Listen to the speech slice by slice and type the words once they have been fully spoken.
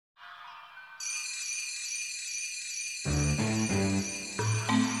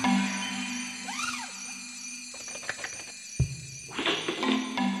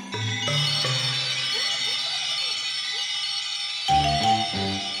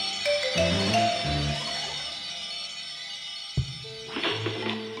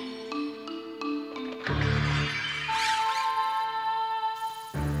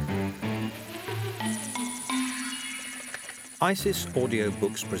ISIS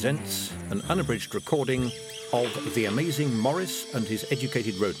Audiobooks presents an unabridged recording of The Amazing Maurice and His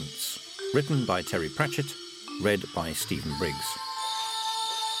Educated Rodents, written by Terry Pratchett, read by Stephen Briggs.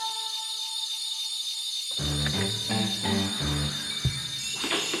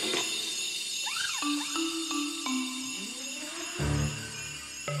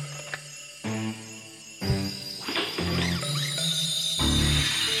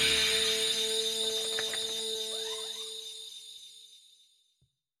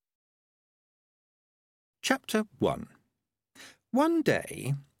 Chapter 1. One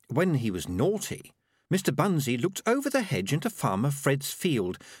day, when he was naughty, Mr. Bunsey looked over the hedge into Farmer Fred's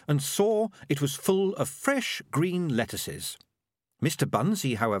field and saw it was full of fresh green lettuces. Mr.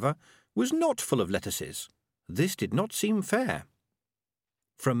 Bunsey, however, was not full of lettuces. This did not seem fair.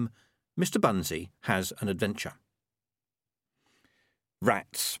 From Mr. Bunsey Has an Adventure.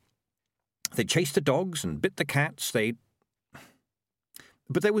 Rats. They chased the dogs and bit the cats,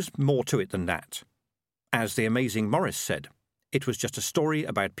 But there was more to it than that. As the amazing Maurice said, it was just a story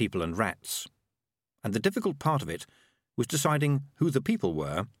about people and rats. And the difficult part of it was deciding who the people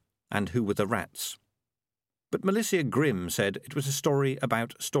were and who were the rats. But Melissa Grimm said it was a story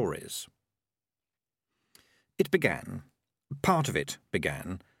about stories. Part of it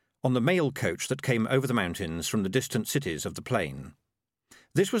began, on the mail coach that came over the mountains from the distant cities of the plain.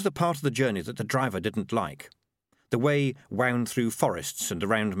 This was the part of the journey that the driver didn't like. The way wound through forests and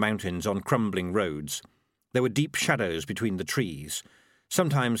around mountains on crumbling roads. There were deep shadows between the trees.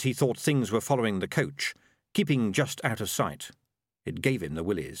 Sometimes he thought things were following the coach, keeping just out of sight. It gave him the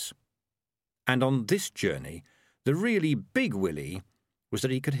willies. And on this journey, the really big willy was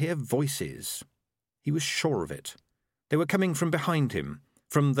that he could hear voices. He was sure of it. They were coming from behind him,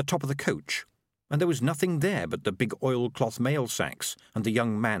 from the top of the coach, and there was nothing there but the big oilcloth mail sacks and the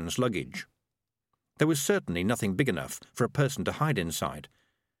young man's luggage. There was certainly nothing big enough for a person to hide inside,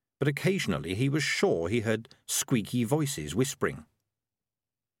 but occasionally he was sure he heard squeaky voices whispering.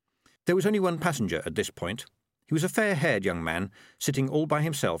 There was only one passenger at this point. He was a fair-haired young man, sitting all by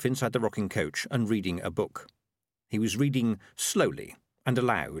himself inside the rocking coach and reading a book. He was reading slowly and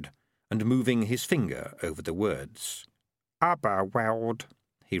aloud, and moving his finger over the words. "Aberweld,"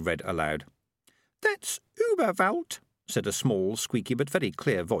 he read aloud. "That's Uberwald," said a small, squeaky but very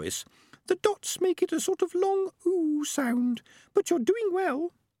clear voice. "The dots make it a sort of long ooh sound, but you're doing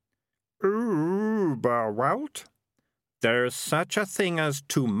well." "Uberwald? There's such a thing as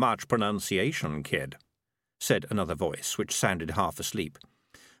too much pronunciation, kid," said another voice, which sounded half asleep.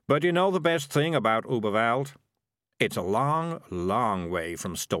 "But you know the best thing about Uberwald? It's a long, long way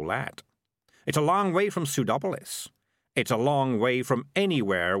from Stolat. It's a long way from Pseudopolis. It's a long way from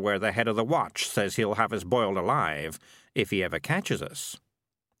anywhere where the head of the watch says he'll have us boiled alive if he ever catches us.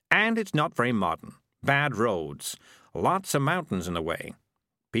 And it's not very modern. Bad roads. Lots of mountains in the way.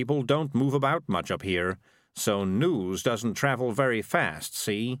 People don't move about much up here, so news doesn't travel very fast,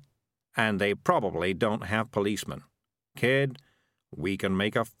 see? And they probably don't have policemen. Kid, we can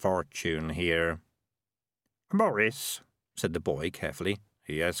make a fortune here." "Maurice," said the boy carefully.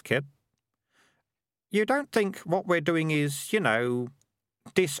 "Yes, kid?" "You don't think what we're doing is,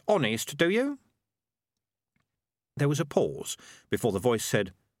 dishonest, do you?" There was a pause before the voice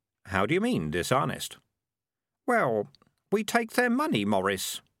said, "How do you mean, dishonest?" "Well, we take their money,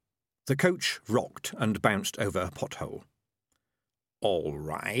 Maurice." The coach rocked and bounced over a pothole. "All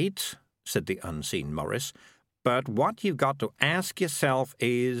right," said the unseen Maurice, "but what you've got to ask yourself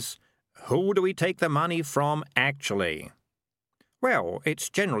is, who do we take the money from actually?" "Well, it's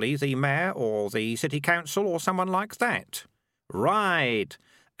generally the mayor or the city council or someone like that." "Right,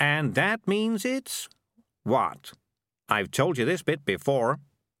 and that means it's what? I've told you this bit before."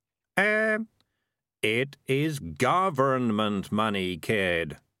 It is government money,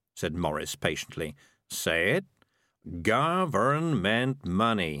 kid," said Maurice patiently. "Say it. Government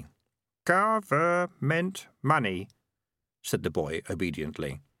money." "Government money," said the boy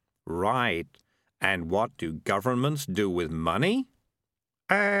obediently. "Right. And what do governments do with money?"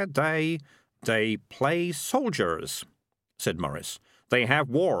 They play soldiers," said Maurice. "They have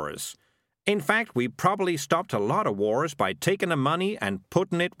wars. In fact, we probably stopped a lot of wars by taking the money and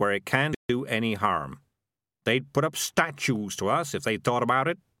putting it where it can't do any harm. They'd put up statues to us if they thought about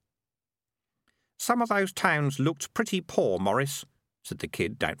it." "Some of those towns looked pretty poor, Maurice," said the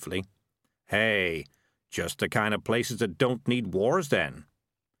kid doubtfully. "Hey, just the kind of places that don't need wars, then."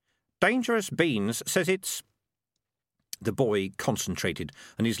 "Dangerous Beans says it's—" The boy concentrated,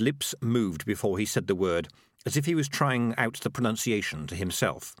 and his lips moved before he said the word, as if he was trying out the pronunciation to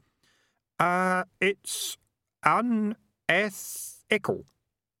himself. It's unethical."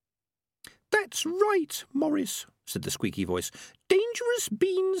 "That's right, Maurice," said the squeaky voice. "Dangerous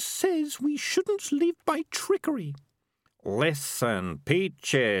Beans says we shouldn't live by trickery." "Listen,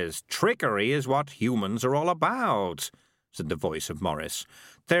 Peaches, trickery is what humans are all about," said the voice of Maurice.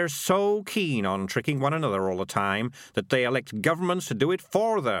 "They're so keen on tricking one another all the time that they elect governments to do it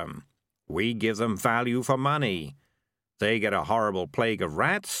for them. We give them value for money. They get a horrible plague of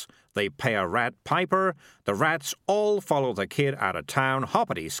rats, they pay a rat piper, the rats all follow the kid out of town,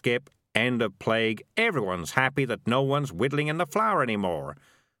 hoppity-skip, end of plague, everyone's happy that no one's whittling in the flour anymore.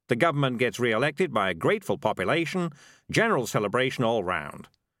 The government gets re-elected by a grateful population, general celebration all round.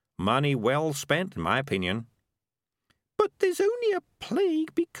 Money well spent, in my opinion." "But there's only a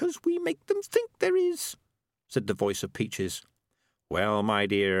plague because we make them think there is," said the voice of Peaches. "Well, my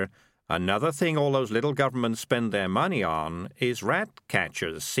dear, another thing all those little governments spend their money on is rat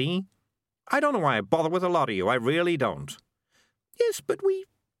catchers, see? I don't know why I bother with a lot of you, I really don't." "Yes, but we—"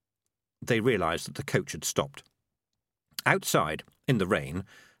 They realised that the coach had stopped. Outside, in the rain,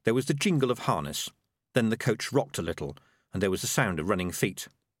 there was the jingle of harness. Then the coach rocked a little, and there was the sound of running feet.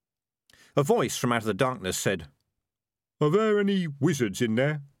 A voice from out of the darkness said, "Are there any wizards in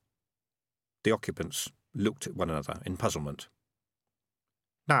there?" The occupants looked at one another in puzzlement.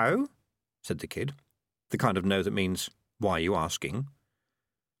 "No," said the kid, the kind of no that means, "Why are you asking?"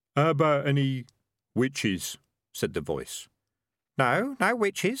 "How about any witches?" said the voice. "No, no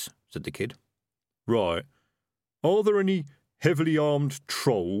witches," said the kid. "Right. Are there any heavily armed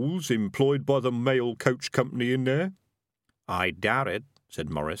trolls employed by the mail coach company in there?" "I doubt it," said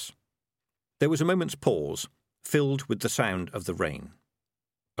Maurice. There was a moment's pause, filled with the sound of the rain.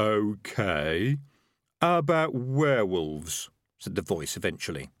 "OK. How about werewolves?" said the voice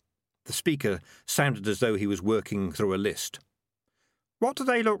eventually. The speaker sounded as though he was working through a list. "What do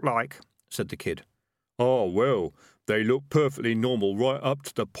they look like?" said the kid. "Oh, well, they look perfectly normal right up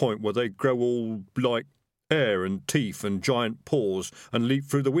to the point where they grow all, like, hair and teeth and giant paws and leap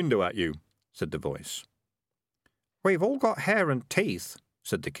through the window at you," said the voice. "We've all got hair and teeth,"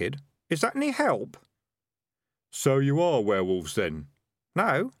 said the kid. "Is that any help?" "So you are werewolves, then?"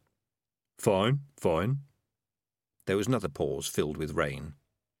 "No." "Fine, fine." There was another pause filled with rain.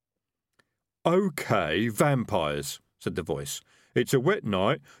 "OK, vampires," said the voice. "It's a wet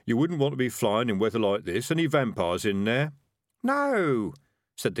night. You wouldn't want to be flying in weather like this. Any vampires in there?" "No,"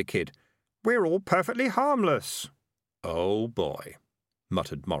 said the kid. "We're all perfectly harmless." "Oh, boy,"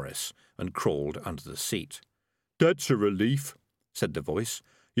 muttered Maurice, and crawled under the seat. "That's a relief," said the voice.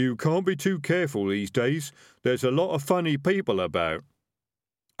 "You can't be too careful these days. There's a lot of funny people about."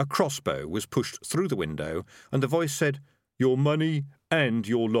 A crossbow was pushed through the window, and the voice said, "Your money and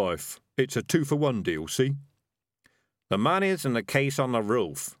your life. It's a 2-for-1 deal, see?" "The money's in the case on the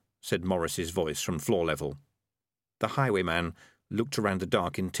roof," said Maurice's voice from floor level. The highwayman looked around the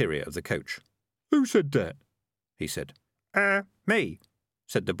dark interior of the coach. "Who said that?" he said. Me,"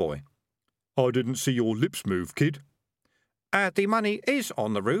 said the boy. "I didn't see your lips move, kid." The money is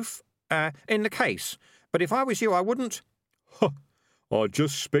on the roof, in the case, but if I was you I wouldn't—" "Ha! I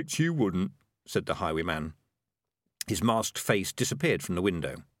just expect you wouldn't," said the highwayman. His masked face disappeared from the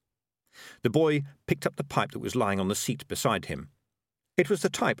window. The boy picked up the pipe that was lying on the seat beside him. It was the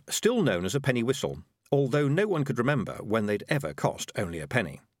type still known as a penny whistle, although no one could remember when they'd ever cost only a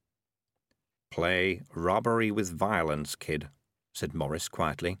penny. "Play robbery with violence, kid," said Maurice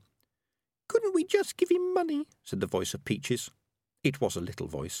quietly. "Couldn't we just give him money?" said the voice of Peaches. It was a little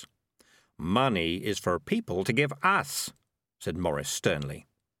voice. "Money is for people to give us," said Maurice sternly.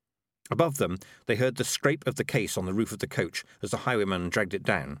 Above them they heard the scrape of the case on the roof of the coach as the highwayman dragged it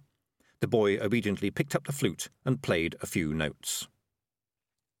down. The boy obediently picked up the flute and played a few notes.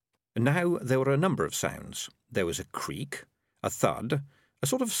 Now there were a number of sounds. There was a creak, a thud, a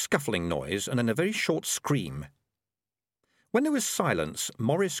sort of scuffling noise, and then a very short scream. When there was silence,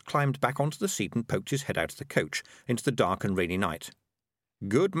 Maurice climbed back onto the seat and poked his head out of the coach into the dark and rainy night.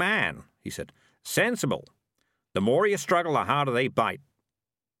 "Good man," he said. "Sensible. The more you struggle, the harder they bite.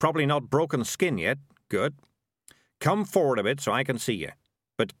 Probably not broken skin yet. Good. Come forward a bit so I can see you.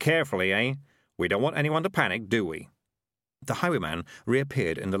 But carefully, eh? We don't want anyone to panic, do we?" The highwayman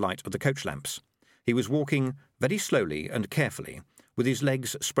reappeared in the light of the coach lamps. He was walking very slowly and carefully, with his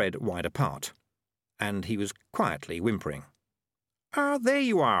legs spread wide apart, and he was quietly whimpering. "Ah, there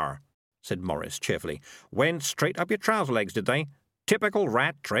you are," said Maurice cheerfully. "Went straight up your trouser legs, did they? Typical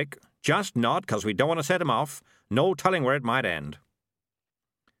rat trick. Just nod, 'cause we don't want to set him off. No telling where it might end."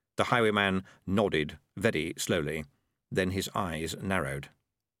 The highwayman nodded very slowly. Then his eyes narrowed.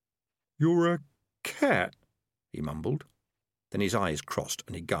 "You're a cat," he mumbled. Then his eyes crossed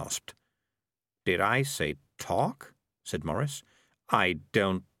and he gasped. "Did I say talk?" said Maurice. "I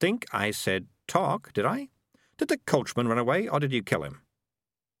don't think I said talk, did I? Did the coachman run away, or did you kill him?"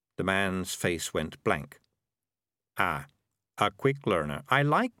 The man's face went blank. "Ah, a quick learner. I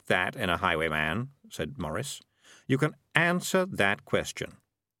like that in a highwayman," said Maurice. "You can answer that question."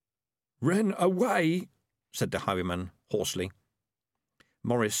 "Ran away," said the highwayman hoarsely.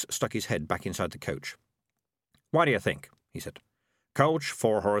 Maurice stuck his head back inside the coach. "What do you think?" he said. "Coach,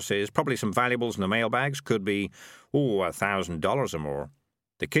 4 horses, probably some valuables in the mailbags. Could be, $1,000 or more.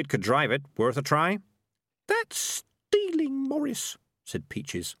 The kid could drive it. Worth a try?" "That's stealing, Maurice," said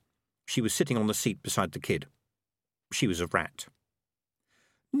Peaches. She was sitting on the seat beside the kid. She was a rat.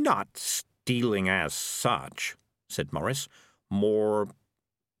 "Not stealing as such," said Maurice. "More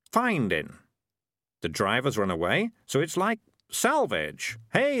finding. The driver's run away, so it's like salvage.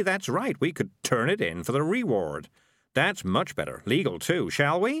 Hey, that's right, we could turn it in for the reward. That's much better. Legal, too,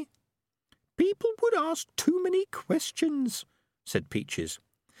 shall we?" "People would ask too many questions," said Peaches.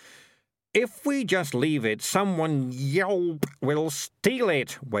 "If we just leave it, someone will steal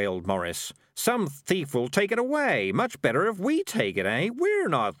it," wailed Maurice. "Some thief will take it away. Much better if we take it, eh? We're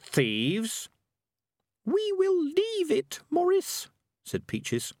not thieves." "We will leave it, Maurice," said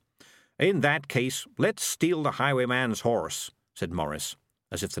Peaches. "In that case, let's steal the highwayman's horse," said Maurice,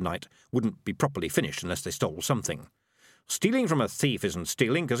 as if the night wouldn't be properly finished unless they stole something. "Stealing from a thief isn't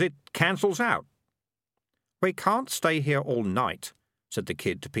stealing, because it cancels out." "We can't stay here all night," said the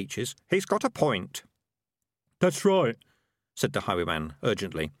kid to Peaches. "He's got a point." "That's right," said the highwayman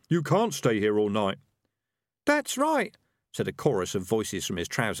urgently. "You can't stay here all night." "That's right," said a chorus of voices from his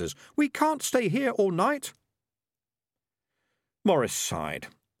trousers. "We can't stay here all night." Maurice sighed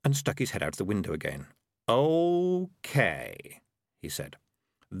and stuck his head out the window again. "Okay," he said.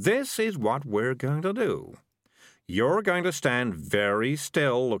 "This is what we're going to do. You're going to stand very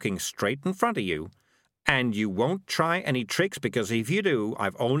still, looking straight in front of you, and you won't try any tricks, because if you do,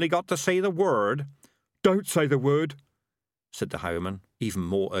 I've only got to say the word." "Don't say the word," said the highwayman, even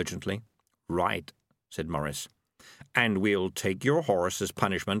more urgently. "Right," said Maurice. "And we'll take your horse as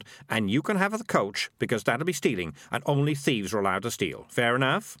punishment, and you can have the coach, because that'll be stealing, and only thieves are allowed to steal. Fair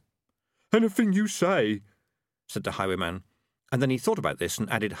enough?" "Anything you say," said the highwayman, and then he thought about this and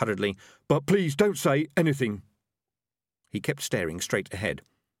added hurriedly, "But please don't say anything." He kept staring straight ahead.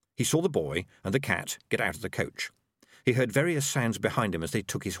 He saw the boy and the cat get out of the coach. He heard various sounds behind him as they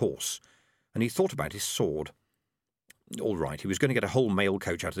took his horse, and he thought about his sword. All right, he was going to get a whole mail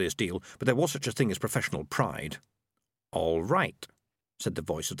coach out of this deal, but there was such a thing as professional pride. "All right," said the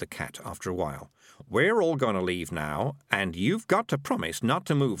voice of the cat after a while. "We're all going to leave now, and you've got to promise not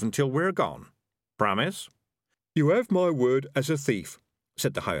to move until we're gone. Promise?" "You have my word as a thief,"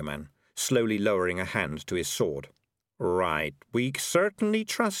 said the highwayman, slowly lowering a hand to his sword. "Right, we certainly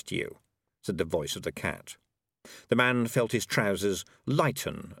trust you," said the voice of the cat. The man felt his trousers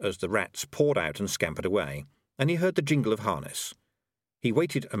lighten as the rats poured out and scampered away, and he heard the jingle of harness. He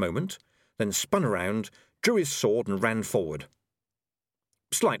waited a moment, then spun around, drew his sword and ran forward.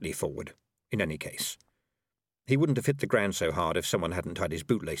 Slightly forward, in any case. He wouldn't have hit the ground so hard if someone hadn't tied his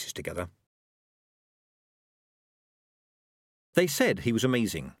bootlaces together. They said he was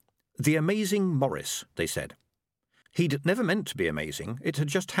amazing. The amazing Maurice, they said. He'd never meant to be amazing, it had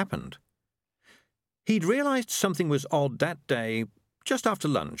just happened. He'd realised something was odd that day, just after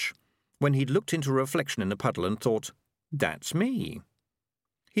lunch, when he'd looked into a reflection in the puddle and thought, "That's me."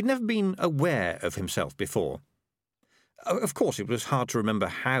 He'd never been aware of himself before. Of course, it was hard to remember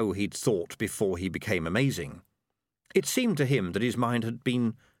how he'd thought before he became amazing. It seemed to him that his mind had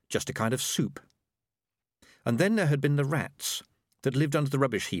been just a kind of soup. And then there had been the rats that lived under the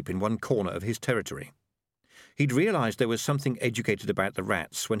rubbish heap in one corner of his territory. He'd realised there was something educated about the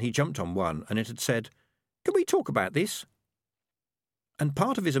rats when he jumped on one and it had said, "Can we talk about this?" And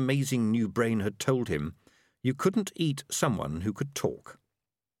part of his amazing new brain had told him you couldn't eat someone who could talk.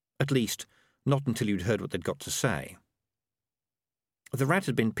 At least, not until you'd heard what they'd got to say. The rat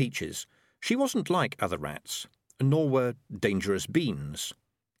had been Peaches. She wasn't like other rats, nor were dangerous beans,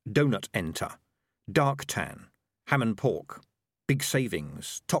 donut enter, dark tan, ham and pork, big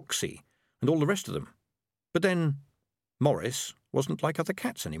savings, toxie, and all the rest of them. But then Maurice wasn't like other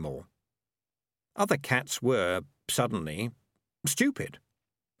cats anymore. Other cats were, suddenly, stupid.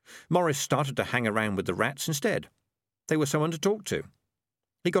 Maurice started to hang around with the rats instead. They were someone to talk to.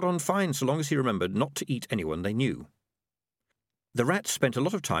 He got on fine so long as he remembered not to eat anyone they knew. The rats spent a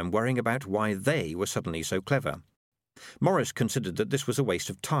lot of time worrying about why they were suddenly so clever. Maurice considered that this was a waste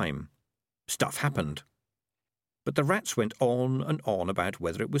of time. Stuff happened. But the rats went on and on about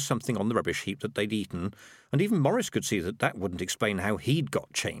whether it was something on the rubbish heap that they'd eaten, and even Maurice could see that that wouldn't explain how he'd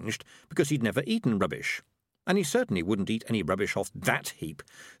got changed, because he'd never eaten rubbish. And he certainly wouldn't eat any rubbish off that heap,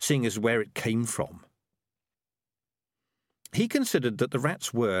 seeing as where it came from. He considered that the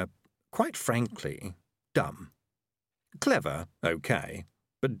rats were, quite frankly, dumb. Clever, OK,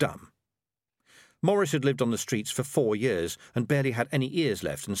 but dumb. Maurice had lived on the streets for 4 years and barely had any ears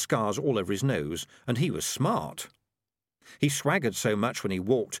left and scars all over his nose, and he was smart. He swaggered so much when he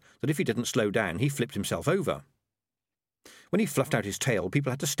walked that if he didn't slow down, he flipped himself over. When he fluffed out his tail,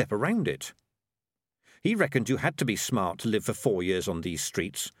 people had to step around it. He reckoned you had to be smart to live for 4 years on these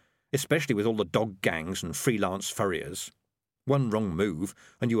streets, especially with all the dog gangs and freelance furriers. One wrong move,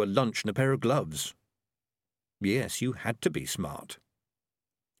 and you were lunch and a pair of gloves. Yes, you had to be smart.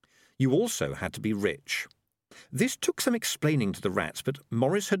 You also had to be rich. This took some explaining to the rats, but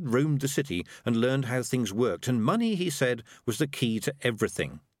Maurice had roamed the city and learned how things worked, and money, he said, was the key to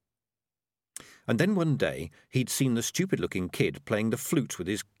everything. And then one day he'd seen the stupid-looking kid playing the flute with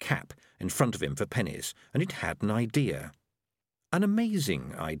his cap in front of him for pennies, and it had an idea. An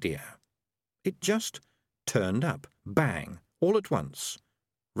amazing idea. It just turned up, bang, all at once.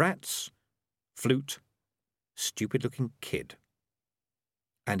 Rats, flute, stupid-looking kid.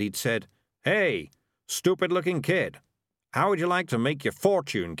 And he'd said, "Hey, stupid-looking kid, how would you like to make your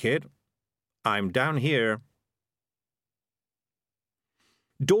fortune, kid? I'm down here."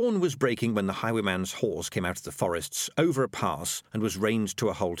 Dawn was breaking when the highwayman's horse came out of the forests, over a pass, and was reined to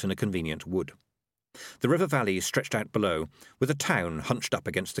a halt in a convenient wood. The river valley stretched out below, with a town hunched up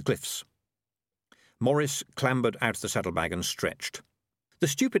against the cliffs. Maurice clambered out of the saddlebag and stretched. The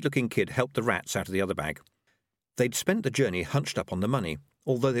stupid-looking kid helped the rats out of the other bag. They'd spent the journey hunched up on the money,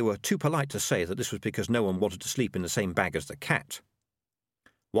 although they were too polite to say that this was because no one wanted to sleep in the same bag as the cat.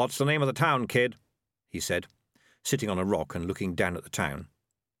 "What's the name of the town, kid?" he said, sitting on a rock and looking down at the town.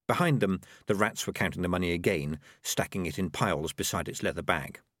 Behind them, the rats were counting the money again, stacking it in piles beside its leather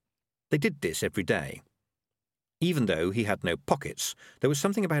bag. They did this every day. Even though he had no pockets, there was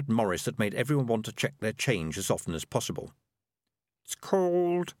something about Maurice that made everyone want to check their change as often as possible. "It's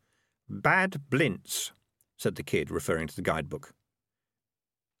called Bad Blints," said the kid, referring to the guidebook.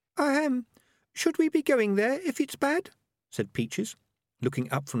 Should we be going there if it's bad?" said Peaches,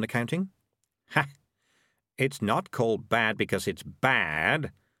 looking up from the counting. "Ha! It's not called bad because it's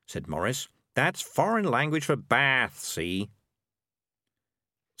bad," said Maurice. "That's foreign language for bath, see?"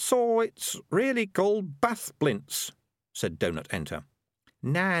 "So it's really called Bath Blints," said Donut Enter.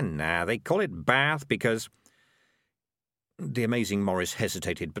 Nah, they call it bath because—" The amazing Maurice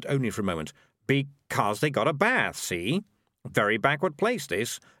hesitated, but only for a moment. "Because they got a bath, see? Very backward place,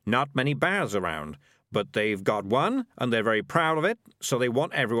 this. Not many baths around. But they've got one, and they're very proud of it, so they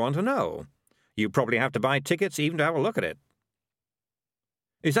want everyone to know. You probably have to buy tickets even to have a look at it."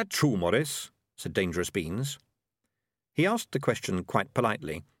 "Is that true, Maurice?" said Dangerous Beans. He asked the question quite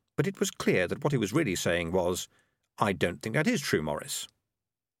politely, but it was clear that what he was really saying was, "I don't think that is true, Maurice."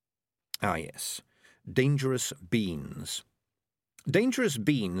 Ah, yes. Dangerous Beans. Dangerous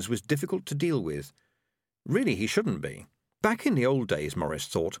Beans was difficult to deal with. Really, he shouldn't be. Back in the old days, Maurice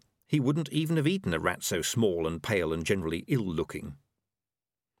thought, he wouldn't even have eaten a rat so small and pale and generally ill-looking.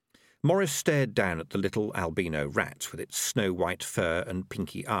 Maurice stared down at the little albino rat with its snow-white fur and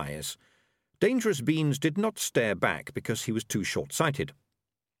pinky eyes. Dangerous Beans did not stare back because he was too short-sighted.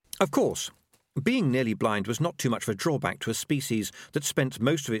 Of course, being nearly blind was not too much of a drawback to a species that spent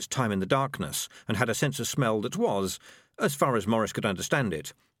most of its time in the darkness and had a sense of smell that was, as far as Maurice could understand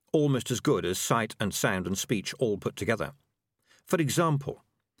it, almost as good as sight and sound and speech all put together. For example,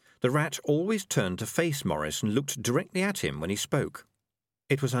 the rat always turned to face Maurice and looked directly at him when he spoke.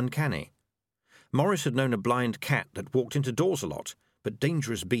 It was uncanny. Maurice had known a blind cat that walked into doors a lot, but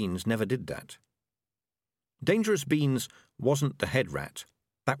Dangerous Beans never did that. Dangerous Beans wasn't the head rat.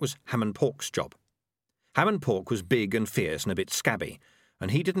 That was Ham and Pork's job. Ham and Pork was big and fierce and a bit scabby,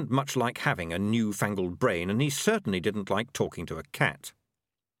 and he didn't much like having a new-fangled brain, and he certainly didn't like talking to a cat.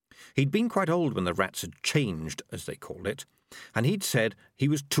 He'd been quite old when the rats had changed, as they called it, and he'd said he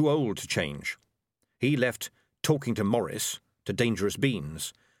was too old to change. He left talking to Maurice to Dangerous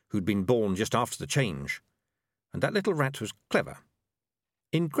Beans, who'd been born just after the change. And that little rat was clever.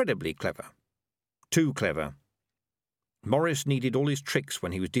 Incredibly clever. Too clever. Maurice needed all his tricks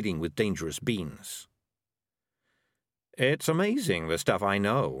when he was dealing with Dangerous Beans. "It's amazing, the stuff I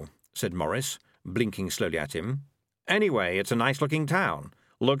know," said Maurice, blinking slowly at him. "Anyway, it's a nice-looking town.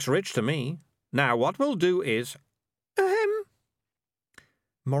 Looks rich to me. Now, what we'll do is—"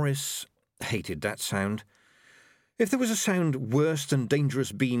 Maurice hated that sound. If there was a sound worse than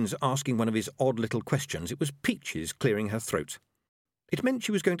Dangerous Beans asking one of his odd little questions, it was Peaches clearing her throat. It meant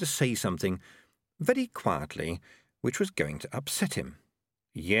she was going to say something, very quietly, which was going to upset him.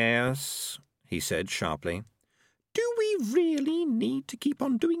 "Yes," he said sharply. "Do we really need to keep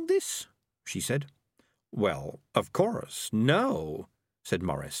on doing this?" she said. "Well, of course, no," said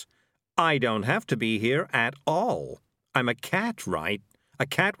Maurice. "I don't have to be here at all. I'm a cat, right? A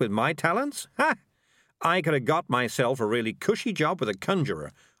cat with my talents? Ha! I could have got myself a really cushy job with a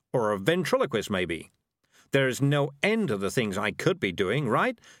conjurer, or a ventriloquist, maybe. There's no end to the things I could be doing,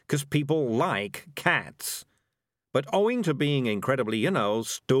 right? 'Cause people like cats. But owing to being incredibly,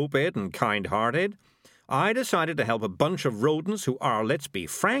 stupid and kind-hearted, I decided to help a bunch of rodents who are, let's be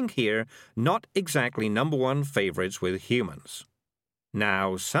frank here, not exactly number one favourites with humans.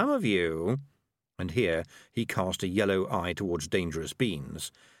 Now, some of you," and here he cast a yellow eye towards Dangerous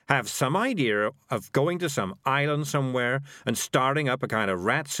Beans, "have some idea of going to some island somewhere and starting up a kind of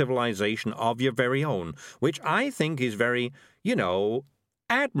rat civilization of your very own, which I think is very,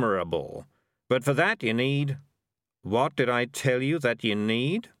 admirable. But for that you need— what did I tell you that you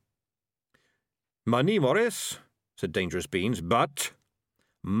need?" "Money, Maurice," said Dangerous Beans, "but—"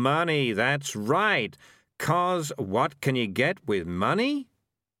 "Money, that's right. 'Cause what can you get with money?"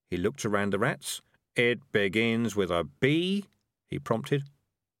 He looked around the rats. "It begins with a B," he prompted.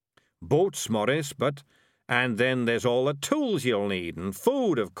 "Boats, Maurice, but— and then there's all the tools you'll need, and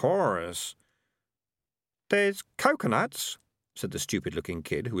food, of course." "There's coconuts," said the stupid-looking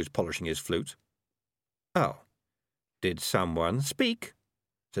kid who was polishing his flute. "Oh. Did someone speak?"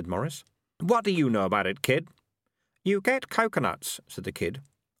 said Maurice. "What do you know about it, kid?" "You get coconuts," said the kid,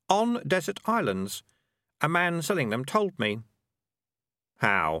 "on desert islands. A man selling them told me."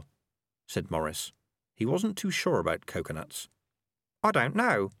 "How?" said Maurice. He wasn't too sure about coconuts. "I don't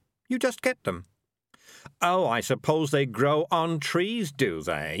know. You just get them." "Oh, I suppose they grow on trees, do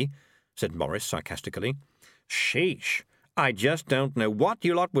they?" said Maurice sarcastically. "Sheesh, I just don't know what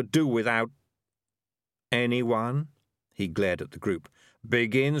you lot would do without—" "Anyone?" He glared at the group.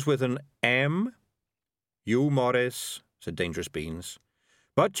 "Begins with an M?" "You, Maurice," said Dangerous Beans.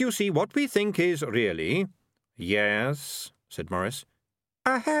 "But you see, what we think is really—" "Yes," said Maurice.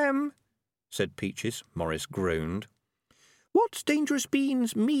 "Ahem," said Peaches. Maurice groaned. "What Dangerous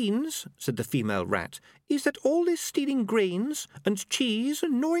Beans means," said the female rat, "is that all this stealing grains and cheese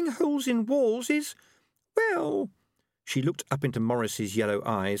and gnawing holes in walls is, well," she looked up into Maurice's yellow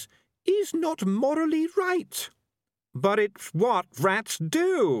eyes, "is not morally right." "But it's what rats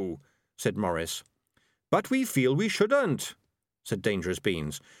do," said Maurice. "But we feel we shouldn't," said Dangerous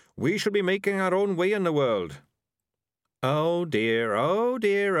Beans. "We should be making our own way in the world." "Oh dear, oh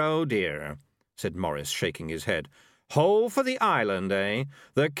dear, oh dear," said Maurice, shaking his head. "Ho for the island, eh?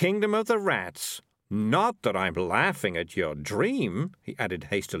 The kingdom of the rats. Not that I'm laughing at your dream," he added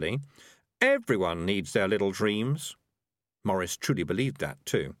hastily. "Everyone needs their little dreams." Maurice truly believed that,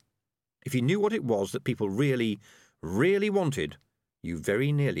 too. If you knew what it was that people really, really wanted, you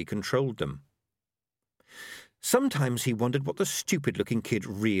very nearly controlled them. Sometimes he wondered what the stupid-looking kid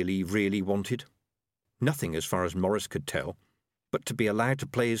really, really wanted. Nothing, as far as Maurice could tell, but to be allowed to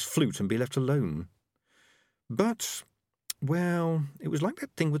play his flute and be left alone. But, well, it was like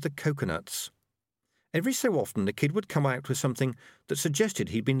that thing with the coconuts. Every so often the kid would come out with something that suggested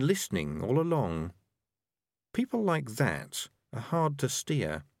he'd been listening all along. People like that are hard to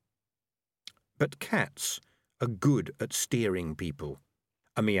steer. But cats are good at steering people.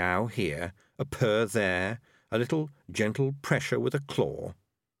 A meow here, a purr there, a little gentle pressure with a claw.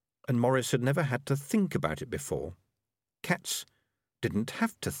 And Maurice had never had to think about it before. Cats didn't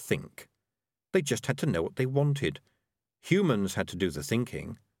have to think. They just had to know what they wanted. Humans had to do the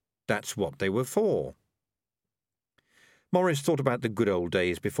thinking. That's what they were for. Maurice thought about the good old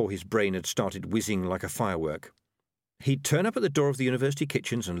days before his brain had started whizzing like a firework. He'd turn up at the door of the university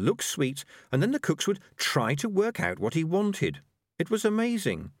kitchens and look sweet, and then the cooks would try to work out what he wanted. It was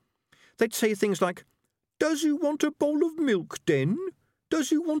amazing. They'd say things like, "Does you want a bowl of milk, den?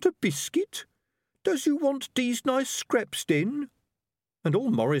 Does you want a biscuit? Does you want these nice scraps, den?" And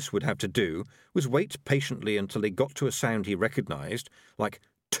all Maurice would have to do was wait patiently until they got to a sound he recognised, like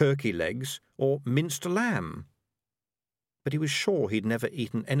turkey legs or minced lamb. But he was sure he'd never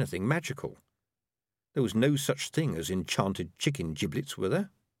eaten anything magical. There was no such thing as enchanted chicken giblets, were there?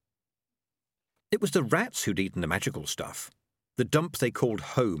 It was the rats who'd eaten the magical stuff. The dump they called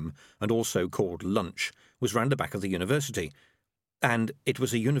home, and also called lunch, was round the back of the university. And it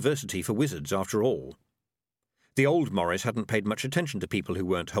was a university for wizards, after all. The old Maurice hadn't paid much attention to people who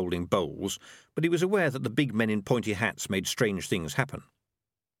weren't holding bowls, but he was aware that the big men in pointy hats made strange things happen.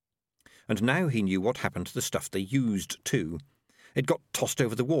 And now he knew what happened to the stuff they used, too. It got tossed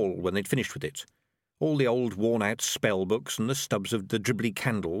over the wall when they'd finished with it. All the old worn-out spell books and the stubs of the dribbly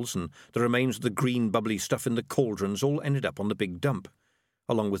candles and the remains of the green bubbly stuff in the cauldrons all ended up on the big dump,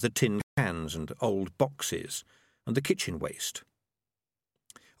 along with the tin cans and old boxes and the kitchen waste.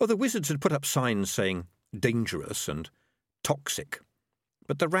 Oh, the wizards had put up signs saying, dangerous and toxic.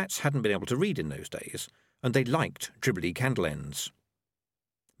 But the rats hadn't been able to read in those days, and they liked dribbly candle ends.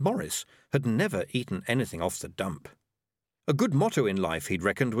 Maurice had never eaten anything off the dump. A good motto in life, he'd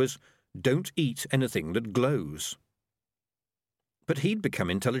reckoned, was, "Don't eat anything that glows." But he'd become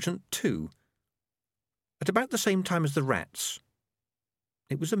intelligent too, at about the same time as the rats.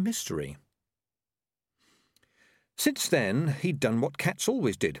 It was a mystery. Since then, he'd done what cats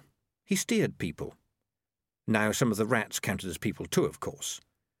always did. He steered people. Now some of the rats counted as people too, of course.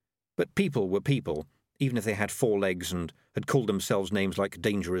 But people were people, even if they had 4 legs and had called themselves names like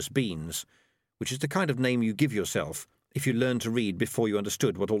Dangerous Beans, which is the kind of name you give yourself if you learned to read before you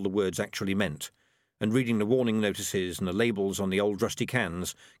understood what all the words actually meant, and reading the warning notices and the labels on the old rusty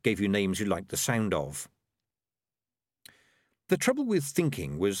cans gave you names you liked the sound of. The trouble with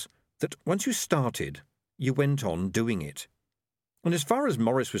thinking was that once you started, you went on doing it. And as far as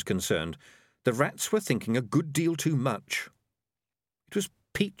Maurice was concerned, the rats were thinking a good deal too much. It was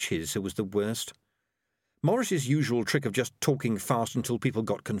Peaches who was the worst. Maurice's usual trick of just talking fast until people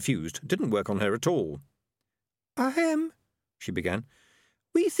got confused didn't work on her at all. "Ahem," she began.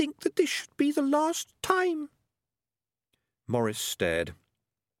 "We think that this should be the last time." Maurice stared.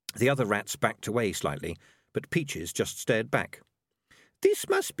 The other rats backed away slightly, but Peaches just stared back. "This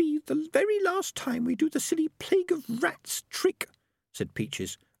must be the very last time we do the silly plague of rats trick," said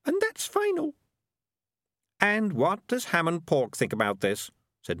Peaches, "and that's final." "And what does Ham and Pork think about this?"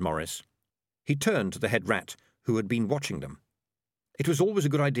 said Maurice. He turned to the head rat, who had been watching them. It was always a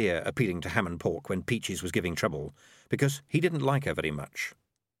good idea appealing to Ham and Pork when Peaches was giving trouble, because he didn't like her very much.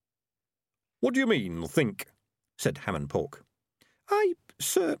 "What do you mean, think?" said Ham and Pork.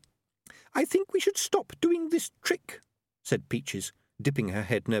 Sir, I think we should stop doing this trick," said Peaches, dipping her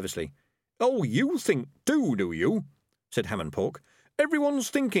head nervously. "Oh, you think too, do you?" said Ham and Pork. "Everyone's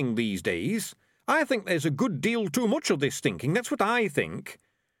thinking these days. I think there's a good deal too much of this thinking, that's what I think.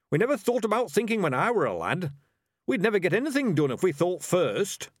 We never thought about thinking when I were a lad. We'd never get anything done if we thought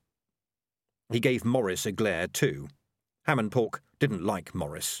first." He gave Maurice a glare too. Ham and Pork didn't like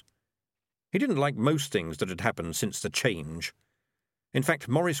Maurice. He didn't like most things that had happened since the change. In fact,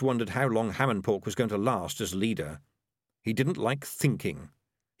 Maurice wondered how long Ham and Pork was going to last as leader. He didn't like thinking.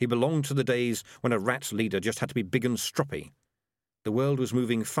 He belonged to the days when a rat's leader just had to be big and stroppy. The world was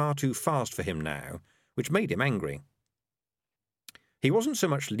moving far too fast for him now, which made him angry. He wasn't so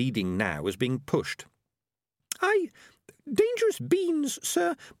much leading now as being pushed. Dangerous Beans,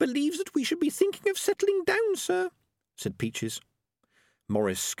 sir, believes that we should be thinking of settling down, sir," said Peaches.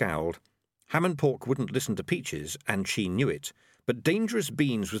 Maurice scowled. Ham and Pork wouldn't listen to Peaches, and she knew it, but Dangerous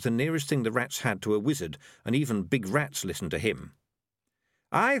Beans was the nearest thing the rats had to a wizard, and even big rats listened to him.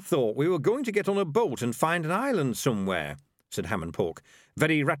 "I thought we were going to get on a boat and find an island somewhere," said Ham and Pork.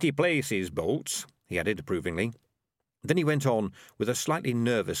 "Very ratty places, boats," he added approvingly. Then he went on, with a slightly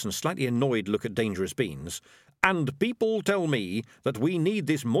nervous and slightly annoyed look at Dangerous Beans, "And people tell me that we need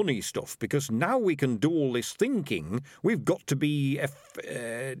this money stuff because now we can do all this thinking, we've got to be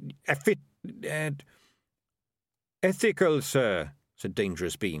ethical, sir," said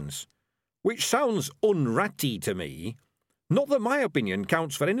Dangerous Beans. "Which sounds unratty to me. Not that my opinion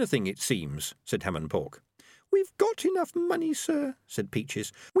counts for anything, it seems," said Ham and Pork. "We've got enough money, sir," said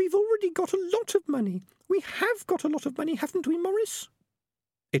Peaches. "We've already got a lot of money. We have got a lot of money, haven't we, Maurice?"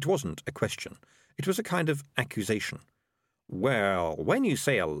 It wasn't a question. It was a kind of accusation. "Well, when you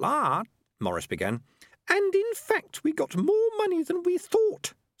say a lot," Maurice began. "And in fact we got more money than we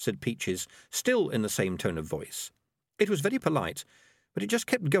thought," said Peaches, still in the same tone of voice. It was very polite, but it just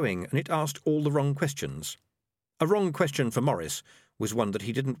kept going, and it asked all the wrong questions. A wrong question for Maurice was one that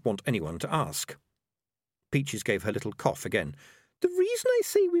he didn't want anyone to ask. Peaches gave her little cough again. "The reason I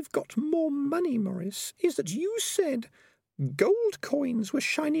say we've got more money, Maurice, is that you said gold coins were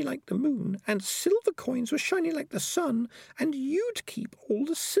shiny like the moon, and silver coins were shiny like the sun, and you'd keep all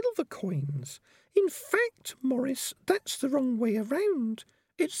the silver coins. In fact, Maurice, that's the wrong way around.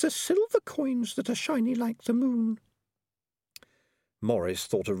 It's the silver coins that are shiny like the moon." Maurice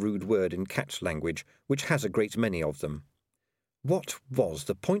thought a rude word in cat language, which has a great many of them. What was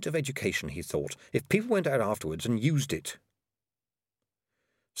the point of education, he thought, if people went out afterwards and used it?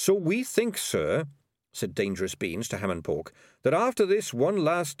 "So we think, sir," said Dangerous Beans to Ham and Pork, "that after this one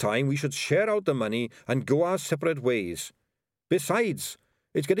last time we should share out the money and go our separate ways. Besides,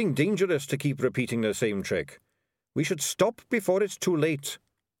 it's getting dangerous to keep repeating the same trick. We should stop before it's too late.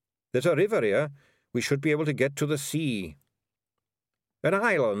 There's a river here. We should be able to get to the sea. An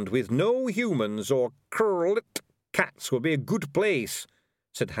island with no humans or curled cats would be a good place,"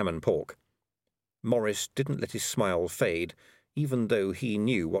 said Ham and Pork. Maurice didn't let his smile fade, even though he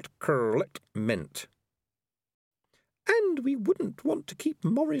knew what curlet meant. And we wouldn't want to keep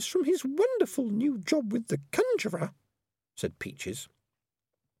Maurice from his wonderful new job with the conjurer, said Peaches.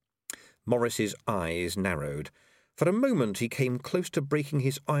 Maurice's eyes narrowed. For a moment he came close to breaking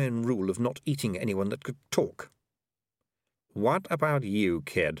his iron rule of not eating anyone that could talk. "What about you,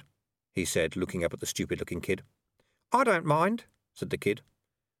 kid?" he said, looking up at the stupid-looking kid. "I don't mind," said the kid.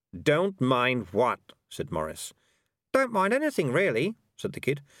 "Don't mind what?" said Maurice. "Don't mind anything, really," said the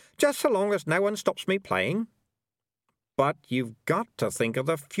kid, "just so long as no one stops me playing." "But you've got to think of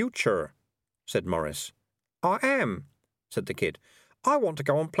the future," said Maurice. "I am," said the kid. "I want to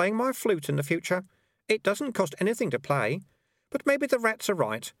go on playing my flute in the future. It doesn't cost anything to play. But maybe the rats are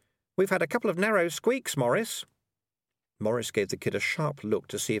right. We've had a couple of narrow squeaks, Maurice." Maurice gave the kid a sharp look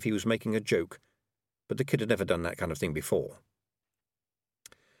to see if he was making a joke, but the kid had never done that kind of thing before.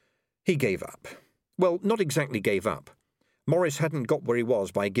 He gave up. Well, not exactly gave up. Maurice hadn't got where he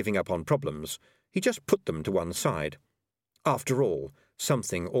was by giving up on problems. He just put them to one side. After all,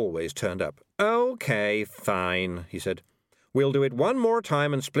 something always turned up. "OK, fine," he said. "We'll do it one more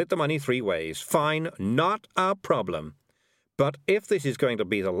time and split the money 3 ways. Fine, not a problem. But if this is going to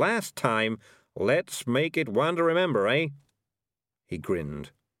be the last time, let's make it one to remember, eh?" He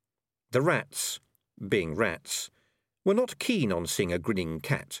grinned. The rats, being rats, were not keen on seeing a grinning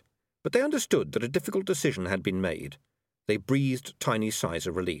cat, but they understood that a difficult decision had been made. They breathed tiny sighs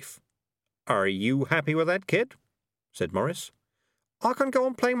of relief. "Are you happy with that, kid?" said Maurice. "I can go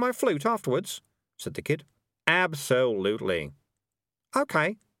on playing my flute afterwards," said the kid. "Absolutely."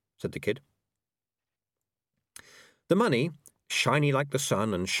 "OK," said the kid. The money, shiny like the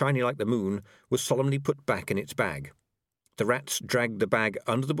sun and shiny like the moon, was solemnly put back in its bag. The rats dragged the bag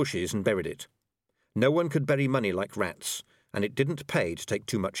under the bushes and buried it. No one could bury money like rats, and it didn't pay to take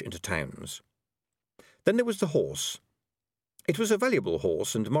too much into towns. Then there was the horse. It was a valuable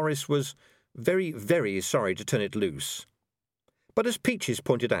horse, and Maurice was very, very sorry to turn it loose. But as Peaches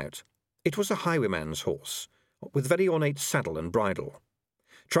pointed out, it was a highwayman's horse, with very ornate saddle and bridle.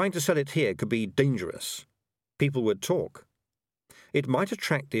 Trying to sell it here could be dangerous. People would talk. It might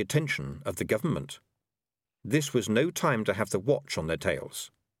attract the attention of the government. This was no time to have the watch on their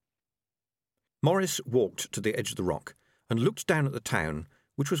tails. Maurice walked to the edge of the rock and looked down at the town,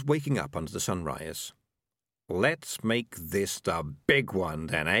 which was waking up under the sunrise. "Let's make this the big one,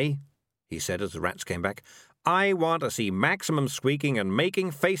 then, eh?" he said as the rats came back. "I want to see maximum squeaking and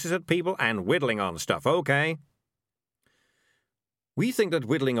making faces at people and whittling on stuff, OK?" "We think that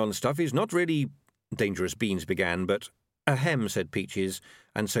whittling on stuff is not really—" Dangerous Beans began, but "Ahem," said Peaches,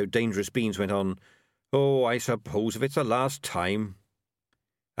 and so Dangerous Beans went on, "Oh, I suppose if it's the last time."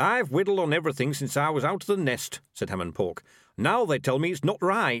 "I've whittled on everything since I was out of the nest," said Ham and Pork. "Now they tell me it's not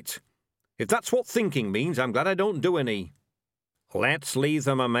right. If that's what thinking means, I'm glad I don't do any." "Let's leave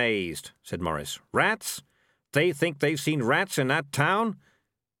them amazed," said Maurice. "Rats? They think they've seen rats in that town?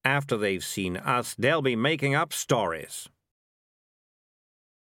 After they've seen us, they'll be making up stories."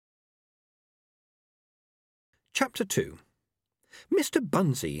 Chapter 2. Mr.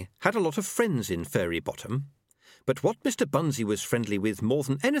 Bunsey had a lot of friends in Fairy Bottom, but what Mr. Bunsey was friendly with more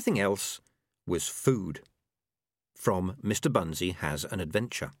than anything else was food. From Mr. Bunsey Has an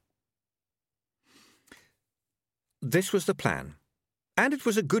Adventure. This was the plan, and it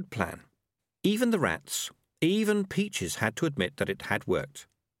was a good plan. Even the rats, even Peaches had to admit that it had worked.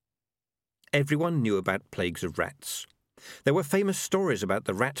 Everyone knew about plagues of rats. There were famous stories about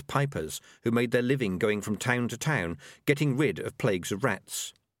the rat pipers who made their living going from town to town, getting rid of plagues of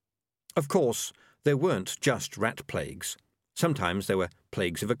rats. Of course, there weren't just rat plagues. Sometimes there were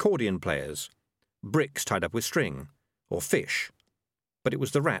plagues of accordion players, bricks tied up with string, or fish. But it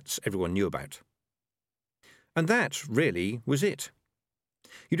was the rats everyone knew about. And that, really, was it.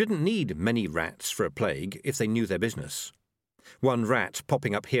 You didn't need many rats for a plague if they knew their business. One rat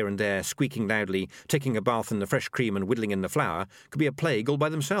popping up here and there, squeaking loudly, taking a bath in the fresh cream and whittling in the flour, could be a plague all by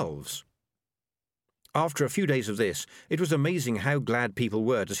themselves. After a few days of this, it was amazing how glad people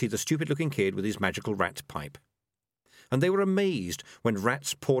were to see the stupid-looking kid with his magical rat pipe. And they were amazed when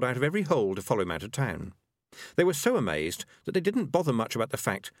rats poured out of every hole to follow him out of town. They were so amazed that they didn't bother much about the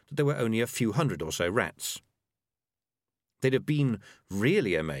fact that there were only a few hundred or so rats. They'd have been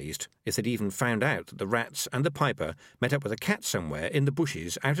really amazed if they'd even found out that the rats and the piper met up with a cat somewhere in the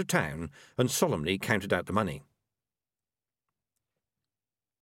bushes out of town and solemnly counted out the money.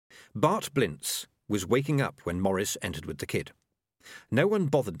 Bart Blintz was waking up when Maurice entered with the kid. No one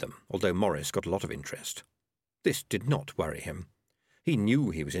bothered them, although Maurice got a lot of interest. This did not worry him. He knew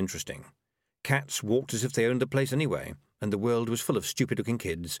he was interesting. Cats walked as if they owned the place anyway, and the world was full of stupid-looking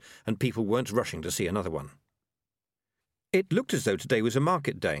kids, and people weren't rushing to see another one. It looked as though today was a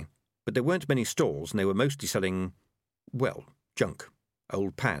market day, but there weren't many stalls and they were mostly selling Well, junk.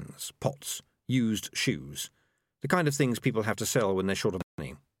 Old pans, pots, used shoes. The kind of things people have to sell when they're short of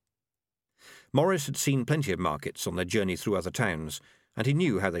money. Maurice had seen plenty of markets on their journey through other towns, and he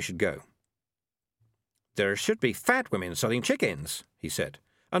knew how they should go. "There should be fat women selling chickens," he said,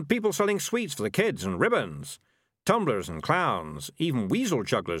 "and people selling sweets for the kids and ribbons. Tumblers and clowns, even weasel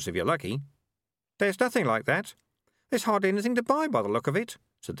jugglers if you're lucky." "There's nothing like that. There's hardly anything to buy by the look of it,"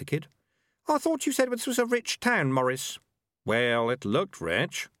 said the kid. "I thought you said this was a rich town, Maurice." "Well, it looked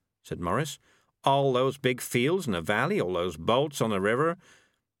rich," said Maurice. "All those big fields in the valley, all those boats on the river.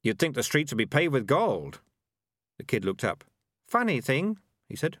 You'd think the streets would be paved with gold." The kid looked up. "Funny thing,"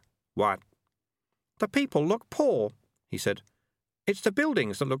 he said. "What?" "The people look poor," he said. "It's the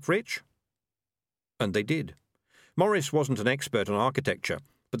buildings that look rich." And they did. Maurice wasn't an expert on architecture,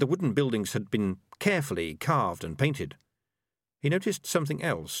 but the wooden buildings had been carefully carved and painted. He noticed something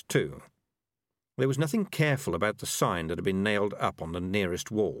else, too. There was nothing careful about the sign that had been nailed up on the nearest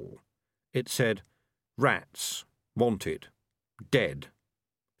wall. It said, "Rats, wanted, dead,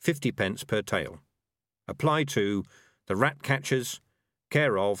 50p per tail. Apply to the rat catchers,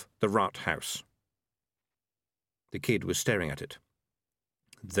 care of the Rat House." The kid was staring at it.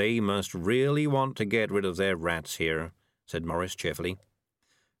 "They must really want to get rid of their rats here," said Maurice cheerfully.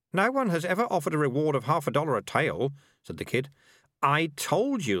 "No one has ever offered a reward of $50 a tail," said the kid. "I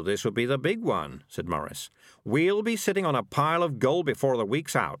told you this would be the big one," said Maurice. "We'll be sitting on a pile of gold before the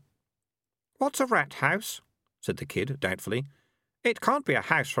week's out." "What's a rat house?" said the kid doubtfully. "It can't be a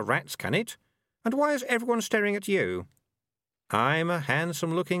house for rats, can it? And why is everyone staring at you?" "I'm a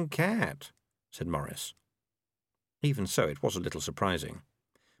handsome-looking cat," said Maurice. Even so, it was a little surprising.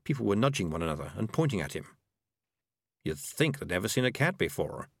 People were nudging one another and pointing at him. "You'd think they'd never seen a cat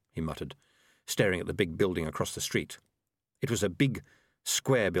before," he muttered, staring at the big building across the street. It was a big,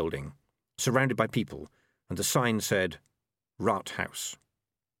 square building, surrounded by people, and the sign said, "Rat House."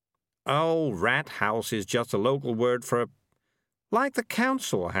 "Oh, rat house is just a local word for like the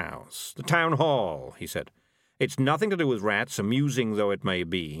council house, the town hall," he said. "It's nothing to do with rats, amusing though it may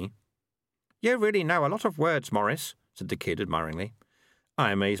be." "You really know a lot of words, Maurice," said the kid admiringly.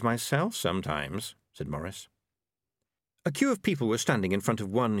 "I amaze myself sometimes," said Maurice. A queue of people were standing in front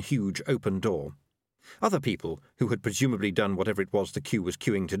of one huge open door. Other people, who had presumably done whatever it was the queue was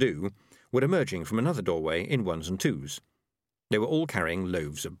queuing to do, were emerging from another doorway in ones and twos. They were all carrying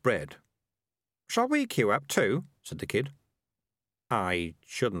loaves of bread. "Shall we queue up too?" said the kid. "I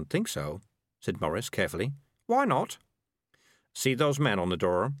shouldn't think so," said Maurice carefully. "Why not?" "See those men on the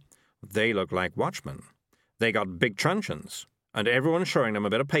door? They look like watchmen. They got big truncheons, and everyone's showing them a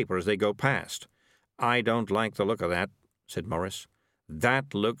bit of paper as they go past. I don't like the look of that," said Maurice.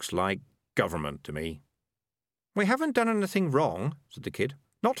 "That looks like government to me." "We haven't done anything wrong," said the kid.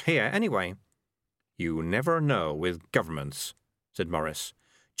 "Not here, anyway." "You never know with governments," said Maurice.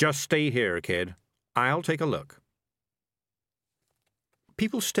 "Just stay here, kid. I'll take a look."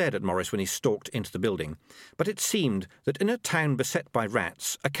 People stared at Maurice when he stalked into the building, but it seemed that in a town beset by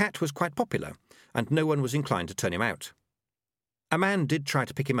rats, a cat was quite popular, and no one was inclined to turn him out. A man did try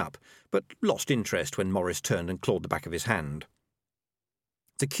to pick him up, but lost interest when Maurice turned and clawed the back of his hand.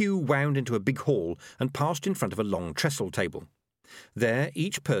 The queue wound into a big hall and passed in front of a long trestle table. There,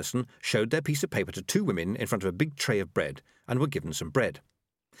 each person showed their piece of paper to two women in front of a big tray of bread and were given some bread.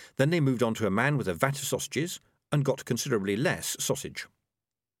 Then they moved on to a man with a vat of sausages and got considerably less sausage.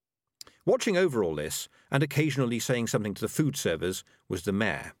 Watching over all this, and occasionally saying something to the food servers, was the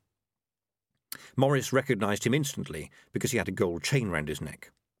mayor. Maurice recognised him instantly because he had a gold chain round his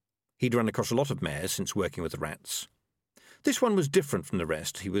neck. He'd run across a lot of mayors since working with the rats. This one was different from the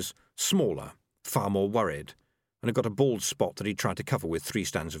rest. He was smaller, far more worried, and had got a bald spot that he tried to cover with 3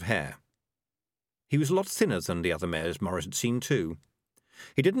 strands of hair. He was a lot thinner than the other mayors Maurice had seen too.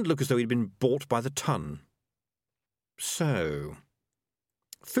 He didn't look as though he'd been bought by the ton. So,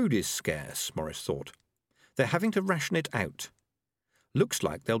 food is scarce, Maurice thought. They're having to ration it out. Looks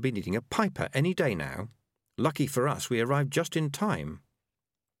like they'll be needing a piper any day now. Lucky for us, we arrived just in time.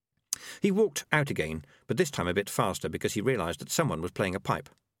 He walked out again, but this time a bit faster because he realised that someone was playing a pipe.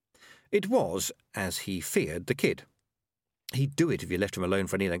 It was, as he feared, the kid. He'd do it if you left him alone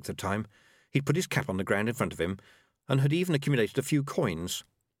for any length of time. He'd put his cap on the ground in front of him, and had even accumulated a few coins.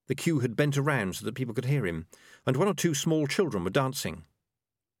 The queue had bent around so that people could hear him, and 1 or 2 small children were dancing.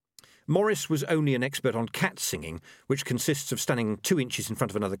 Maurice was only an expert on cat singing, which consists of standing 2 inches in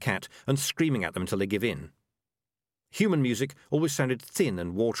front of another cat and screaming at them until they give in. Human music always sounded thin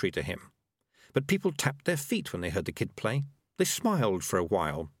and watery to him, but people tapped their feet when they heard the kid play. They smiled for a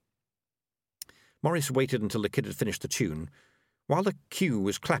while. Maurice waited until the kid had finished the tune, While the queue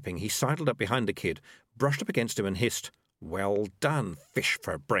was clapping, he sidled up behind the kid, brushed up against him and hissed, "Well done, fish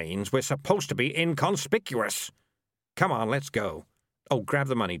for brains. We're supposed to be inconspicuous. Come on, let's go. Oh, grab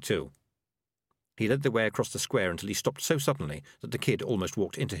the money too." He led the way across the square until he stopped so suddenly that the kid almost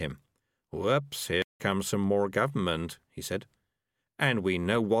walked into him. "Whoops, here comes some more government," he said. "And we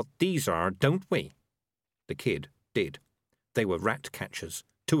know what these are, don't we?" The kid did. They were rat catchers,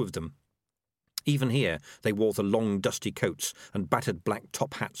 2 of them. Even here they wore the long dusty coats and battered black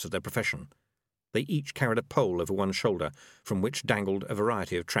top hats of their profession. They each carried a pole over one shoulder, from which dangled a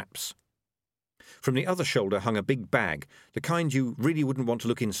variety of traps. From the other shoulder hung a big bag, the kind you really wouldn't want to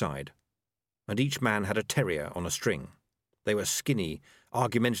look inside. And each man had a terrier on a string. They were skinny,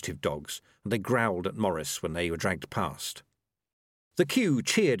 argumentative dogs, and they growled at Maurice when they were dragged past. The queue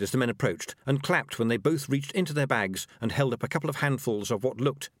cheered as the men approached, and clapped when they both reached into their bags and held up a couple of handfuls of what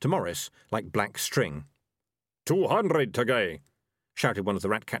looked, to Maurice, like black string. 200 today, shouted one of the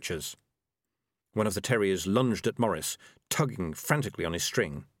rat catchers. One of the terriers lunged at Maurice, tugging frantically on his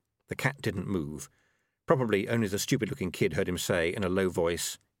string. The cat didn't move. Probably only the stupid-looking kid heard him say in a low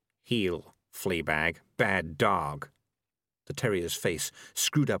voice, "Heel, fleabag, bad dog." The terrier's face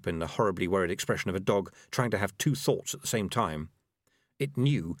screwed up in the horribly worried expression of a dog trying to have 2 thoughts at the same time. It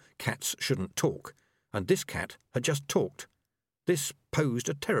knew cats shouldn't talk, and this cat had just talked. This posed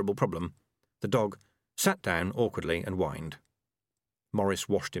a terrible problem. The dog sat down awkwardly and whined. Maurice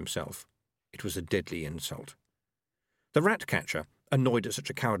washed himself. It was a deadly insult. The rat catcher, annoyed at such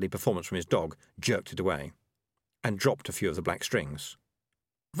a cowardly performance from his dog, jerked it away, and dropped a few of the black strings.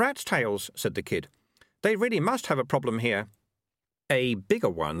 "Rat's tails," said the kid. "They really must have a problem here." "A bigger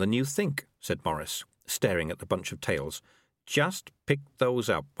one than you think," said Maurice, staring at the bunch of tails. "Just pick those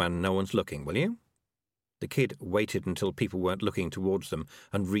up when no one's looking, will you?" The kid waited until people weren't looking towards them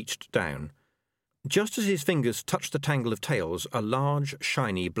and reached down. Just as his fingers touched the tangle of tails, a large,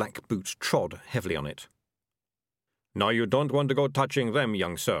 shiny black boot trod heavily on it. "Now you don't want to go touching them,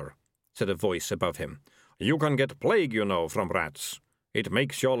 young sir," said a voice above him. "You can get plague, you know, from rats. It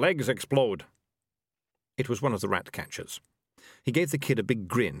makes your legs explode." It was one of the rat catchers. He gave the kid a big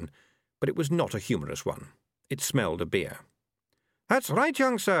grin, but it was not a humorous one. It smelled of beer. "That's right,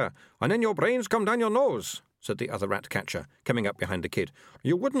 young sir, and then your brains come down your nose," said the other rat catcher, coming up behind the kid.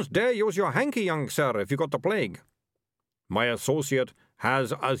 "You wouldn't dare use your hanky, young sir, if you got the plague." "My associate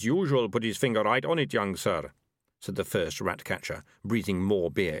has, as usual, put his finger right on it, young sir," said the first rat catcher, breathing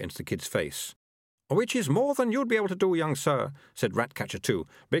more beer into the kid's face. "Which is more than you'd be able to do, young sir," said rat catcher 2,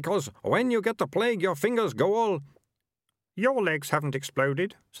 "because when you get the plague your fingers go all—" "Your legs haven't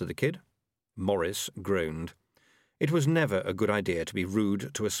exploded," said the kid. Maurice groaned. It was never a good idea to be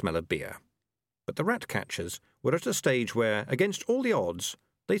rude to a smell of beer. But the rat catchers were at a stage where, against all the odds,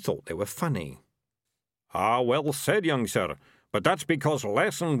 they thought they were funny. "Ah, well said, young sir, but that's because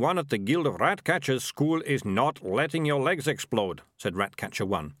lesson 1 at the Guild of Rat Catchers School is not letting your legs explode," said Rat Catcher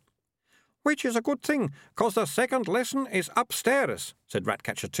 1. "Which is a good thing, 'cause the second lesson is upstairs," said Rat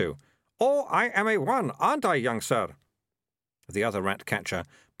Catcher 2. "Oh, I am a 1, aren't I, young sir?" The other rat catcher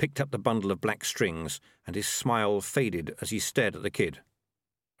picked up the bundle of black strings, and his smile faded as he stared at the kid.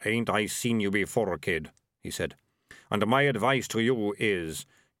 "Ain't I seen you before, kid?" he said. "And my advice to you is,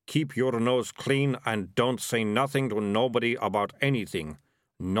 keep your nose clean and don't say nothing to nobody about anything.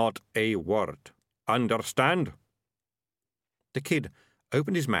 Not a word. Understand?" The kid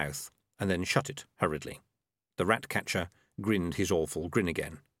opened his mouth and then shut it hurriedly. The rat catcher grinned his awful grin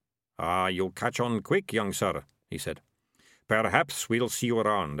again. "Ah, you'll catch on quick, young sir," he said. "Perhaps we'll see you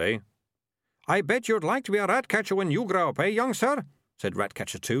around, eh?" "I bet you'd like to be a rat catcher when you grow up, eh, young sir?" said Rat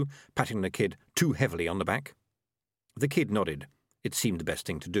Catcher 2, patting the kid too heavily on the back. The kid nodded. It seemed the best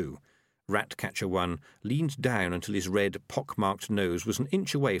thing to do. Rat Catcher 1 leaned down until his red, pock-marked nose was an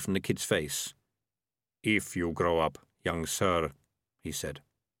inch away from the kid's face. "If you grow up, young sir," he said.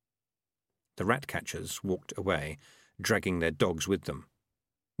 The rat catchers walked away, dragging their dogs with them.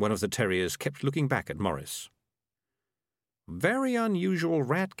 One of the terriers kept looking back at Maurice. "Very unusual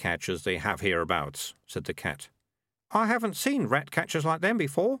rat catchers they have hereabouts," said the cat. "I haven't seen rat catchers like them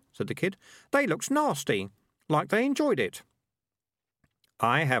before," said the kid. "They looks nasty, like they enjoyed it."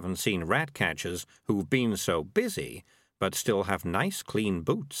 "I haven't seen rat catchers who've been so busy, but still have nice clean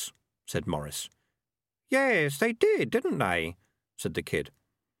boots," said Maurice. "Yes, they did, didn't they?" said the kid.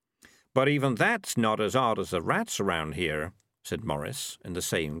 "But even that's not as odd as the rats around here," said Maurice in the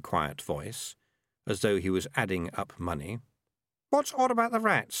same quiet voice, as though he was adding up money. "What's odd about the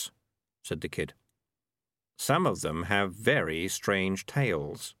rats?" said the kid. "Some of them have very strange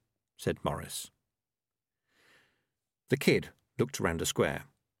tails," said Maurice. The kid looked around the square.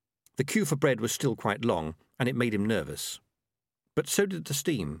 The queue for bread was still quite long, and it made him nervous. But so did the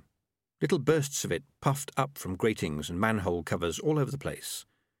steam. Little bursts of it puffed up from gratings and manhole covers all over the place,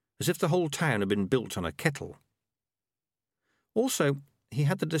 as if the whole town had been built on a kettle. Also, he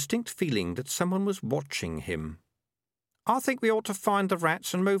had the distinct feeling that someone was watching him. "I think we ought to find the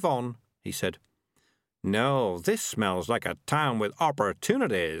rats and move on," he said. "No, this smells like a town with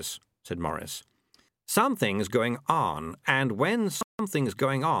opportunities," said Maurice. "Something's going on, and when something's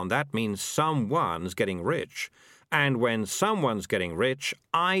going on, that means someone's getting rich. And when someone's getting rich,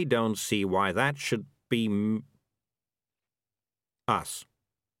 I don't see why that should be us."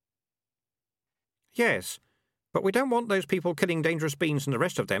 "Yes, but we don't want those people killing dangerous beans and the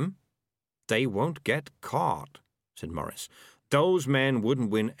rest of them." "They won't get caught," said Maurice. "Those men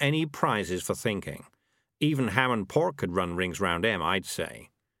wouldn't win any prizes for thinking. Even ham and pork could run rings round them, I'd say.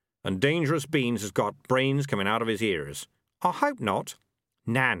 And Dangerous Beans has got brains coming out of his ears." "I hope not."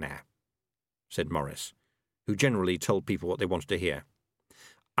 Nah, said Maurice, who generally told people what they wanted to hear.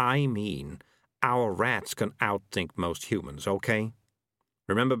 "I mean, our rats can outthink most humans, okay?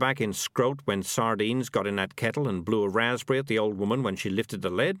 Remember back in Scroat when Sardines got in that kettle and blew a raspberry at the old woman when she lifted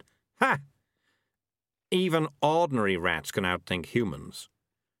the lid? Ha! Even ordinary rats can outthink humans.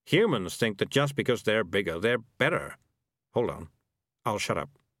 Humans think that just because they're bigger, they're better. Hold on. I'll shut up.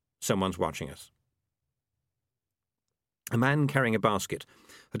 Someone's watching us." A man carrying a basket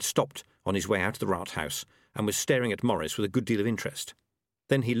had stopped on his way out of the rat house and was staring at Maurice with a good deal of interest.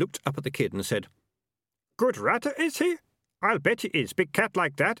 Then he looked up at the kid and said, "Good ratter, is he? I'll bet he is. Big cat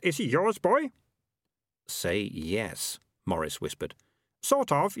like that. Is he yours, boy?" "Say yes," Maurice whispered.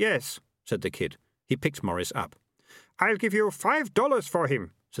 "Sort of, yes," said the kid. He picked Maurice up. "I'll give you $5 for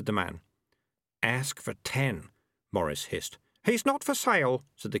him," said the man. "Ask for 10, Maurice hissed. "He's not for sale,"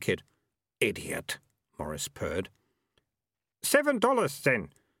 said the kid. "Idiot," Maurice purred. $7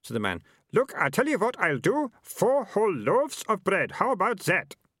 then," said the man. "Look, I'll tell you what I'll do. 4 whole loaves of bread. How about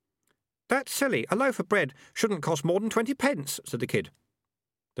that?" "That's silly. A loaf of bread shouldn't cost more than 20 pence, said the kid.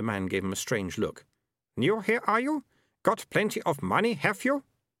 The man gave him a strange look. "New here, are you? Got plenty of money, have you?"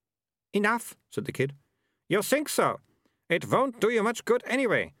 "Enough," said the kid. "You think so? It won't do you much good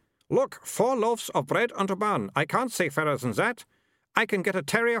anyway. Look, 4 loaves of bread and a bun. I can't say fairer than that. I can get a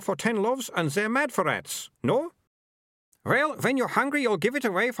terrier for 10 loaves, and they're mad for rats. No? Well, when you're hungry, you'll give it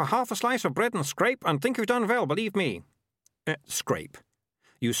away for half a slice of bread and scrape, and think you've done well, believe me." Scrape.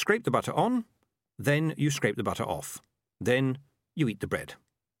 You scrape the butter on, then you scrape the butter off. Then you eat the bread.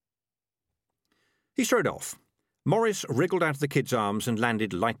 He strode off. Maurice wriggled out of the kid's arms and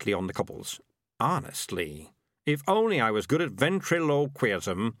landed lightly on the cobbles. "Honestly, if only I was good at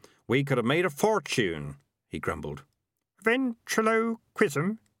ventriloquism, we could have made a fortune," he grumbled.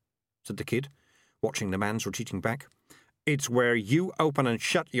 "Ventriloquism?" said the kid, watching the man's retreating back. "It's where you open and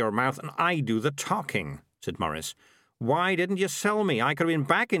shut your mouth and I do the talking," said Maurice. "Why didn't you sell me? I could have been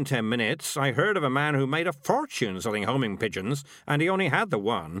back in 10 minutes. I heard of a man who made a fortune selling homing pigeons, and he only had the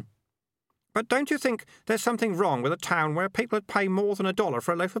one." "But don't you think there's something wrong with a town where people would pay more than $1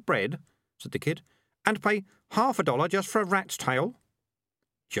 for a loaf of bread?" said the kid, "and pay half $1 just for a rat's tail?"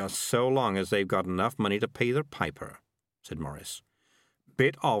 "Just so long as they've got enough money to pay their piper," said Maurice.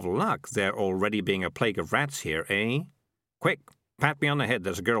 "Bit of luck there already being a plague of rats here, eh? Quick, pat me on the head,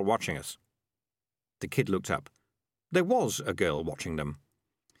 there's a girl watching us." The kid looked up. There was a girl watching them.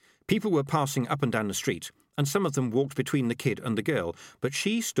 People were passing up and down the street, and some of them walked between the kid and the girl, but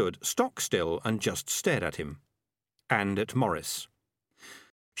she stood stock still and just stared at him. And at Maurice.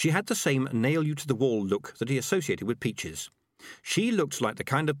 She had the same nail-you-to-the-wall look that he associated with Peaches. She looked like the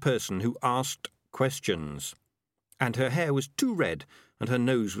kind of person who asked questions. And her hair was too red, and her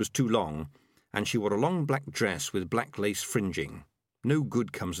nose was too long, and she wore a long black dress with black lace fringing. No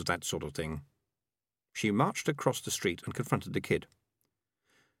good comes of that sort of thing. She marched across the street and confronted the kid.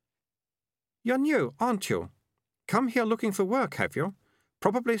 "You're new, aren't you? Come here looking for work, have you?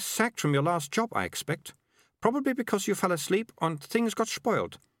 Probably sacked from your last job, I expect. Probably because you fell asleep and things got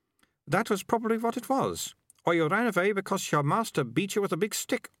spoiled. That was probably what it was. Or you ran away because your master beat you with a big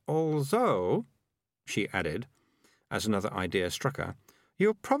stick, although," she added, as another idea struck her,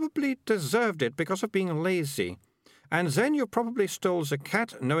 "you probably deserved it because of being lazy. And then you probably stole the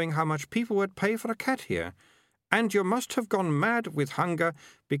cat, knowing how much people would pay for a cat here. And you must have gone mad with hunger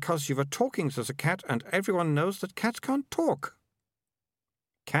because you were talking to the cat, and everyone knows that cats can't talk."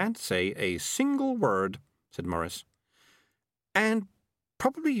 "Can't say a single word," said Maurice. "And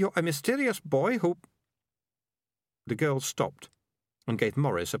probably you're a mysterious boy who—" The girl stopped and gave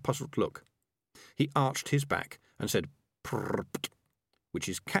Maurice a puzzled look. He arched his back and said "prrrt," which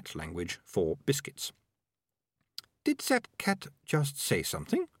is cat language for biscuits. "Did that cat just say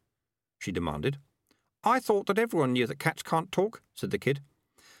something?" she demanded. I thought that everyone knew that cats can't talk, said the kid.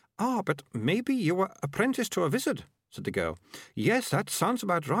 Ah, but maybe you were apprenticed to a wizard, said the girl. Yes, that sounds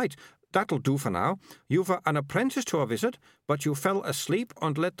about right. That'll do for now. You were an apprentice to a wizard, but you fell asleep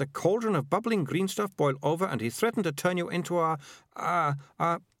and let the cauldron of bubbling green stuff boil over, and he threatened to turn you into a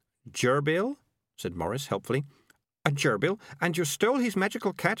gerbil, said Maurice helpfully. A gerbil, and you stole his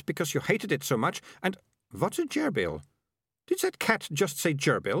magical cat because you hated it so much, and what's a gerbil? Did that cat just say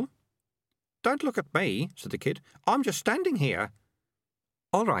gerbil? Don't look at me, said the kid. I'm just standing here.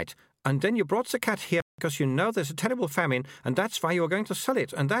 All right, and then you brought the cat here because you know there's a terrible famine, and that's why you were going to sell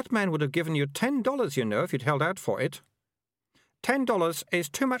it, and that man would have given you $10, you know, if you'd held out for it. $10 is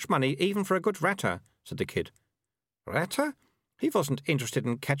too much money even for a good ratter, said the kid. Ratter? He wasn't interested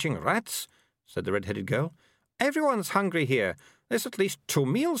in catching rats, said the red-headed girl. Everyone's hungry here. There's at least 2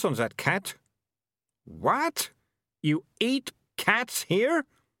 meals on that cat. What? You eat cats here?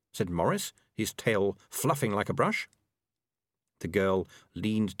 Said Maurice, his tail fluffing like a brush. The girl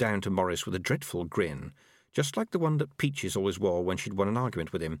leaned down to Maurice with a dreadful grin, just like the one that Peaches always wore when she'd won an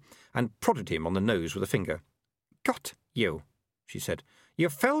argument with him, and prodded him on the nose with a finger. Got you, she said. You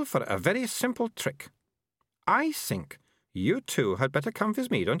fell for a very simple trick. I think you two had better come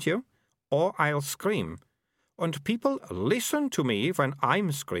with me, don't you? Or I'll scream. And people listen to me when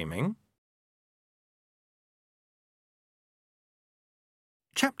I'm screaming.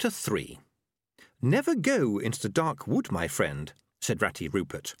 Chapter 3. Never go into the dark wood, my friend, said Ratty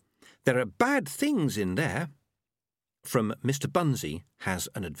Rupert. There are bad things in there. From Mr. Bunsey Has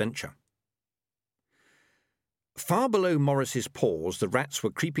an Adventure. Far below Maurice's paws, the rats were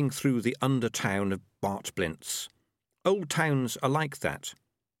creeping through the undertown of Bartblintz. Old towns are like that.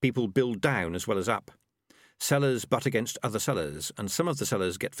 People build down as well as up. Cellars butt against other cellars, and some of the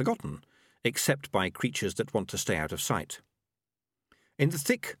cellars get forgotten, except by creatures that want to stay out of sight. In the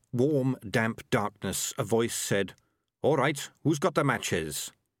thick, warm, damp darkness, a voice said, All right, who's got the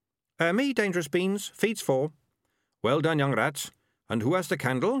matches? Me, Dangerous Beans. Feeds 4. Well done, young rat. And who has the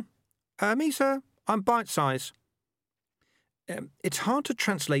candle? Me, sir. I'm bite-size. It's hard to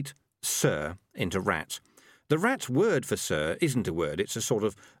translate sir into rat. The rat word for sir isn't a word. It's a sort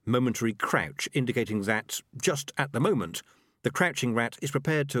of momentary crouch, indicating that, just at the moment, the crouching rat is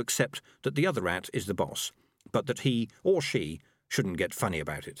prepared to accept that the other rat is the boss, but that he or she shouldn't get funny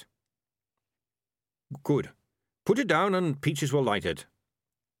about it. Good. Put it down and Peaches will light it.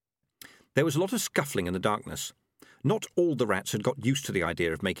 There was a lot of scuffling in the darkness. Not all the rats had got used to the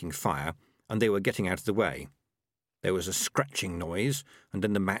idea of making fire, and they were getting out of the way. There was a scratching noise, and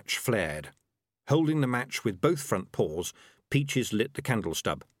then the match flared. Holding the match with both front paws, Peaches lit the candle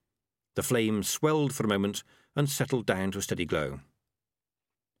stub. The flame swelled for a moment and settled down to a steady glow.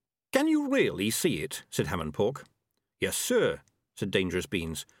 Can you really see it? Said Ham and Pork. Yes, sir, said Dangerous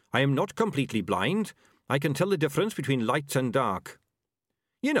Beans. I am not completely blind. I can tell the difference between light and dark.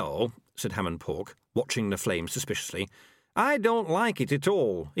 You know, said Ham and Pork, watching the flame suspiciously, I don't like it at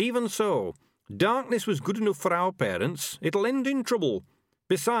all. Even so, darkness was good enough for our parents. It'll end in trouble.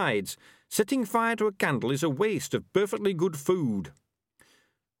 Besides, setting fire to a candle is a waste of perfectly good food.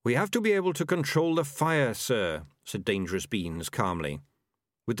 We have to be able to control the fire, sir, said Dangerous Beans calmly.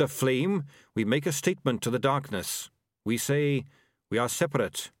 With the flame, we make a statement to the darkness. We say, we are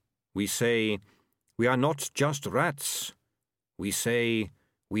separate. We say, we are not just rats. We say,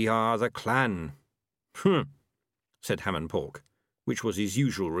 we are the clan. Said Ham and Pork, which was his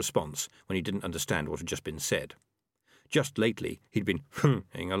usual response when he didn't understand what had just been said. Just lately, he'd been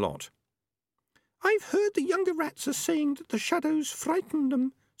ing a lot. I've heard the younger rats are saying that the shadows frighten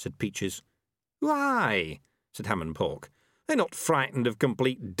them, said Peaches. Why? Said Ham and Pork. They're not frightened of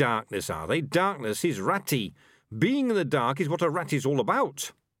complete darkness, are they? Darkness is ratty. Being in the dark is what a rat is all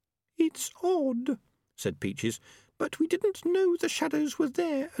about. It's odd, said Peaches, but we didn't know the shadows were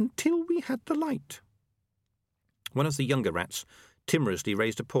there until we had the light. One of the younger rats timorously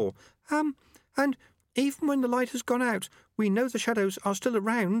raised a paw. And even when the light has gone out, we know the shadows are still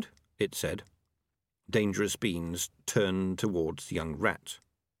around, it said. Dangerous Beans turned towards the young rat.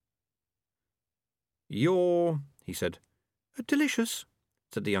 You're, he said. Delicious,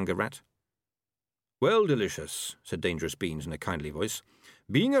 said the younger rat. Well, Delicious, said Dangerous Beans in a kindly voice.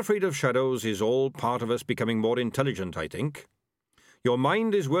 Being afraid of shadows is all part of us becoming more intelligent, I think. Your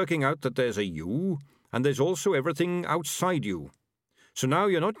mind is working out that there's a you, and there's also everything outside you. So now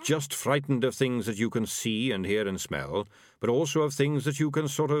you're not just frightened of things that you can see and hear and smell, but also of things that you can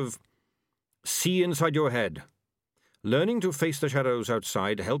sort of see inside your head. Learning to face the shadows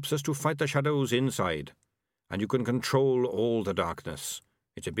outside helps us to fight the shadows inside, and you can control all the darkness.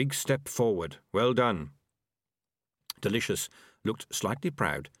 It's a big step forward. Well done. Delicious looked slightly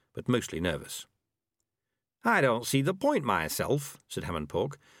proud, but mostly nervous. "I don't see the point myself," said Ham and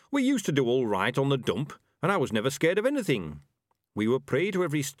Pork. "We used to do all right on the dump, and I was never scared of anything." "We were prey to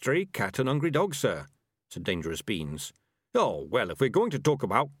every stray cat and hungry dog, sir," said Dangerous Beans. "Oh, well, if we're going to talk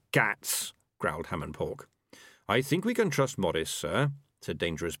about cats," growled Ham and Pork. "I think we can trust Maurice, sir," said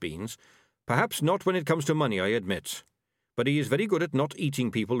Dangerous Beans. "Perhaps not when it comes to money, I admit. But he is very good at not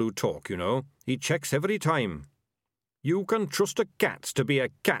eating people who talk, you know. He checks every time." "You can trust a cat to be a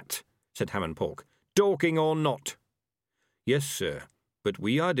cat," said Ham and Pork, "talking or not." "Yes, sir, but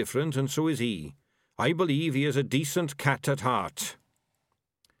we are different, and so is he. I believe he is a decent cat at heart."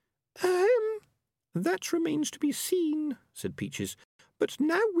 That remains to be seen," said Peaches. "But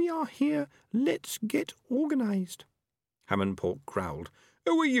now we are here, let's get organised." Ham and Pork growled.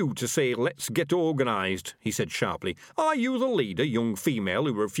 "Who are you to say let's get organised?" he said sharply. "Are you the leader, young female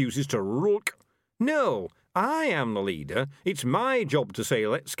who refuses to rook?" "No, I am the leader. It's my job to say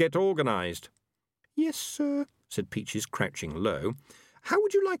let's get organised." "Yes, sir," said Peaches, crouching low. "How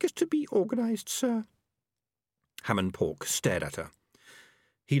would you like us to be organised, sir?" Ham and Pork stared at her.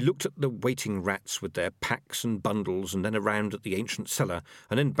 He looked at the waiting rats with their packs and bundles, and then around at the ancient cellar,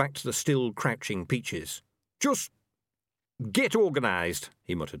 and then back to the still crouching Peaches. "Just get organised,"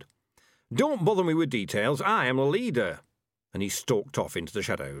 he muttered. "Don't bother me with details. I am the leader." And he stalked off into the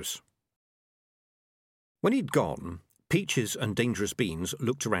shadows. When he'd gone, Peaches and Dangerous Beans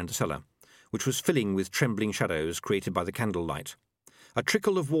looked around the cellar, which was filling with trembling shadows created by the candlelight. A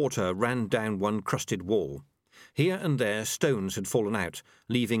trickle of water ran down one crusted wall. Here and there stones had fallen out,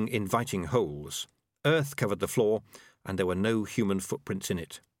 leaving inviting holes. Earth covered the floor, and there were no human footprints in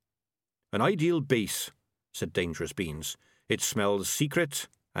it. "An ideal base," said Dangerous Beans. "It smells secret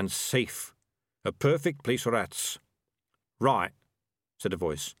and safe. A perfect place for rats." "Right," said a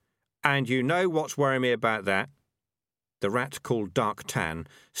voice. "And you know what's worrying me about that?" The rat called Dark Tan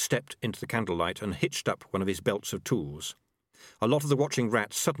stepped into the candlelight and hitched up one of his belts of tools. A lot of the watching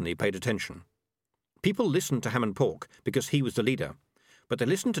rats suddenly paid attention. People listened to Ham and Pork because he was the leader, but they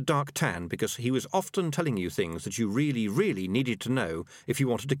listened to Dark Tan because he was often telling you things that you really, really needed to know if you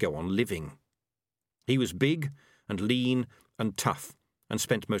wanted to go on living. He was big and lean and tough, and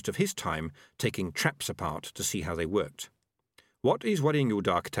spent most of his time taking traps apart to see how they worked. "What is worrying you,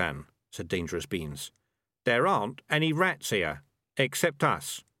 Dark Tan?" said Dangerous Beans. "There aren't any rats here, except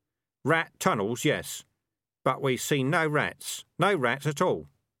us. Rat tunnels, yes, but we've seen no rats at all.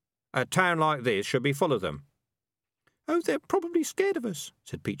 A town like this should be full of them." "Oh, they're probably scared of us,"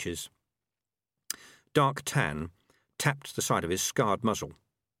 said Peaches. Dark Tan tapped the side of his scarred muzzle.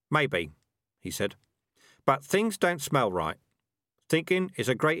 "Maybe," he said. "But things don't smell right. Thinking is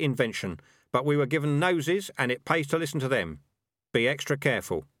a great invention, but we were given noses, and it pays to listen to them. Be extra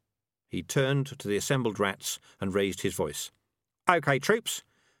careful." He turned to the assembled rats and raised his voice. "OK, troops,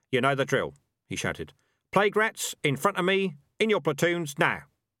 you know the drill," he shouted. "Plague rats, in front of me, in your platoons, now."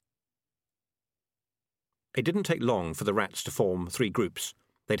 It didn't take long for the rats to form 3 groups.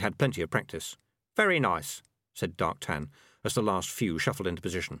 They'd had plenty of practice. "Very nice," said Dark Tan, as the last few shuffled into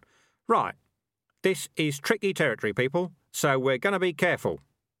position. "Right, this is tricky territory, people, so we're going to be careful."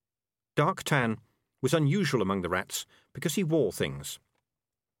 Dark Tan was unusual among the rats because he wore things.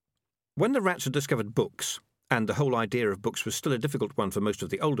 When the rats had discovered books, and the whole idea of books was still a difficult one for most of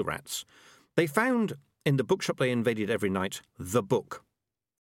the older rats, they found, in the bookshop they invaded every night, the book.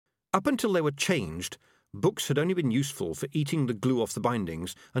 Up until they were changed, books had only been useful for eating the glue off the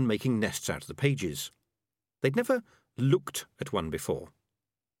bindings and making nests out of the pages. They'd never looked at one before.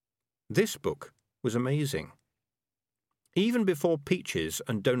 This book was amazing. Even before Peaches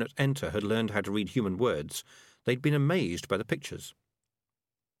and Donut Enter had learned how to read human words, they'd been amazed by the pictures.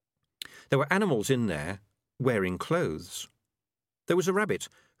 There were animals in there wearing clothes. There was a rabbit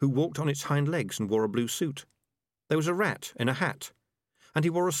who walked on its hind legs and wore a blue suit. There was a rat in a hat, and he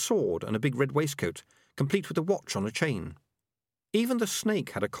wore a sword and a big red waistcoat, complete with a watch on a chain. Even the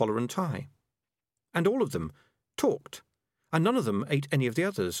snake had a collar and tie. And all of them talked, and none of them ate any of the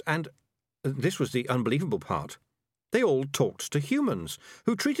others, and, this was the unbelievable part, they all talked to humans,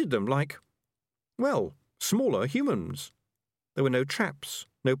 who treated them like, well, smaller humans. There were no traps,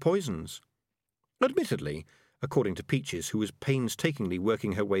 no poisons. Admittedly, according to Peaches, who was painstakingly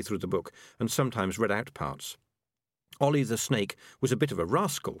working her way through the book and sometimes read out parts, Ollie the snake was a bit of a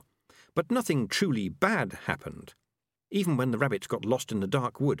rascal, but nothing truly bad happened. Even when the rabbit got lost in the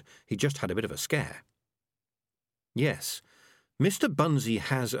dark wood, he just had a bit of a scare. Yes, Mr. Bunsey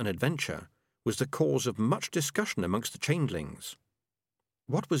Has an Adventure was the cause of much discussion amongst the changelings.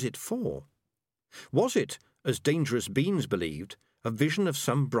 What was it for? Was it, as Dangerous Beans believed, a vision of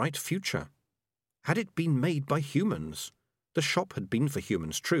some bright future? Had it been made by humans? The shop had been for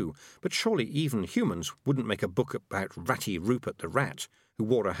humans, true, but surely even humans wouldn't make a book about Ratty Rupert the Rat, who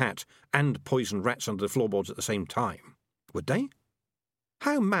wore a hat and poisoned rats under the floorboards at the same time, would they?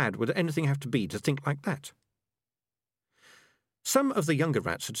 How mad would anything have to be to think like that? Some of the younger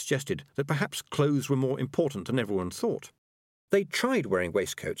rats had suggested that perhaps clothes were more important than everyone thought. They'd tried wearing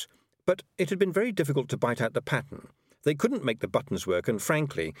waistcoats, but it had been very difficult to bite out the pattern. They couldn't make the buttons work, and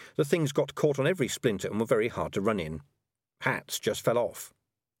frankly, the things got caught on every splinter and were very hard to run in. Hats just fell off.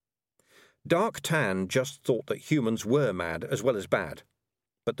 Dark Tan just thought that humans were mad as well as bad,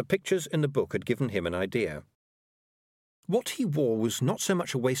 but the pictures in the book had given him an idea. What he wore was not so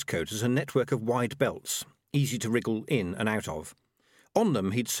much a waistcoat as a network of wide belts, easy to wriggle in and out of. On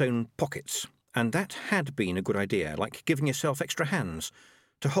them he'd sewn pockets, and that had been a good idea, like giving yourself extra hands,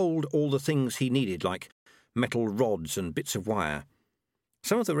 to hold all the things he needed, like metal rods and bits of wire.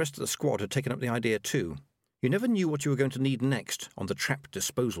 Some of the rest of the squad had taken up the idea too. You never knew what you were going to need next on the trap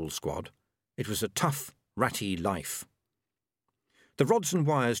disposal squad. It was a tough, ratty life. The rods and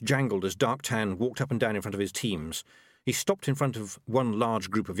wires jangled as Dark Tan walked up and down in front of his teams. He stopped in front of one large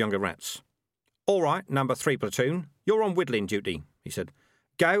group of younger rats. "All right, number 3 platoon, you're on whittling duty," he said.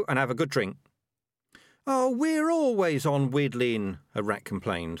 "Go and have a good drink." "Oh, we're always on whittling," a rat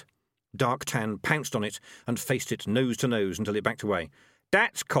complained. Dark Tan pounced on it and faced it nose to nose until it backed away.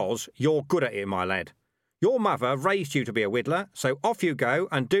 "That's 'cause you're good at it, my lad. Your mother raised you to be a whittler, so off you go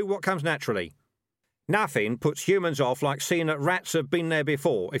and do what comes naturally. Nothing puts humans off like seeing that rats have been there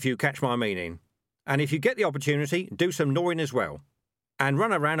before, if you catch my meaning. And if you get the opportunity, do some gnawing as well. And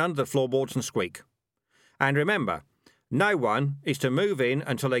run around under the floorboards and squeak. And remember, no one is to move in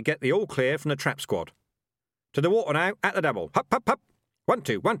until they get the all clear from the trap squad. To the water now, at the double. Hup, hup, hup. 1,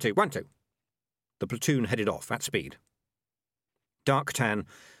 2, 1, 2, 1, 2. The platoon headed off at speed. Dark Tan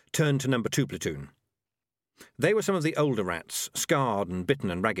turned to number 2 platoon. They were some of the older rats, scarred and bitten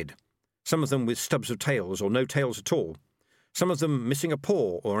and ragged. Some of them with stubs of tails or no tails at all. Some of them missing a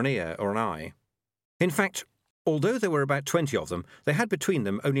paw or an ear or an eye. In fact, although there were about 20 of them, they had between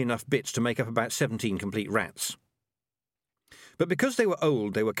them only enough bits to make up about 17 complete rats. But because they were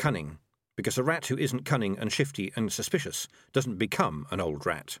old, they were cunning, because a rat who isn't cunning and shifty and suspicious doesn't become an old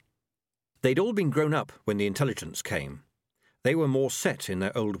rat. They'd all been grown up when the intelligence came. They were more set in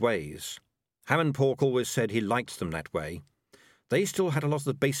their old ways. Hammond Pork always said he liked them that way. They still had a lot of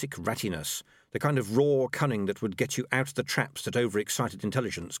the basic rattiness, the kind of raw cunning that would get you out of the traps that overexcited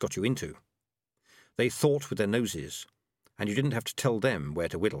intelligence got you into. They thought with their noses, and you didn't have to tell them where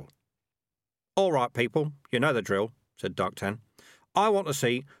to whittle. "All right, people, you know the drill," said Dark Tan. "I want to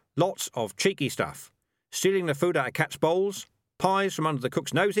see lots of cheeky stuff. Stealing the food out of cats' bowls, pies from under the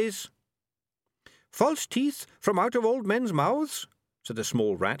cook's noses." "False teeth from out of old men's mouths," said a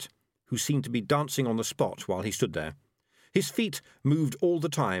small rat, who seemed to be dancing on the spot while he stood there. His feet moved all the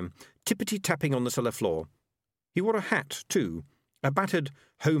time, tippity-tapping on the cellar floor. He wore a hat, too, a battered,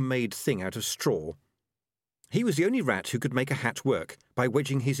 homemade thing out of straw. He was the only rat who could make a hat work by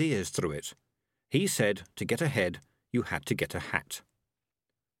wedging his ears through it. He said to get ahead, you had to get a hat.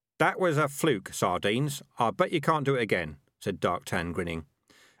 "That was a fluke, Sardines. I bet you can't do it again," said Dark Tan, grinning.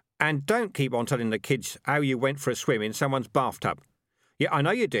 "And don't keep on telling the kids how you went for a swim in someone's bathtub. Yeah, I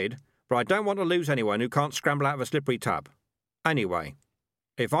know you did, but I don't want to lose anyone who can't scramble out of a slippery tub. Anyway,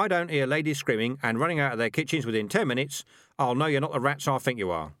 if I don't hear ladies screaming and running out of their kitchens within 10 minutes, I'll know you're not the rats I think you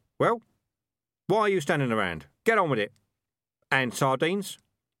are. Well, why are you standing around? Get on with it. And Sardines?"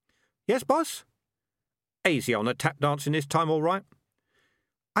 "Yes, boss?" "Easy on the tap dancing this time, all right?"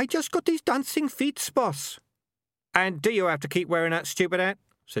 "I just got these dancing feet, boss." "And do you have to keep wearing that stupid hat?"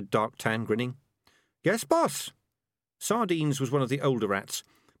 said Dark Tan, grinning. "Yes, boss." Sardines was one of the older rats,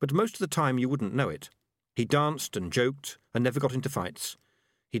 but most of the time you wouldn't know it. He danced and joked and never got into fights.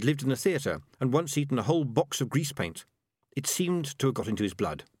 He'd lived in the theatre and once eaten a whole box of grease paint. It seemed to have got into his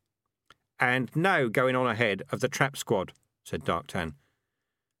blood. "And no going on ahead of the trap squad," said Dark Tan.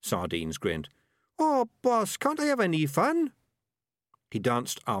 Sardines grinned. "Oh, boss, can't I have any fun?" He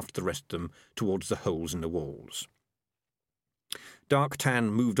danced after the rest of them towards the holes in the walls. Dark Tan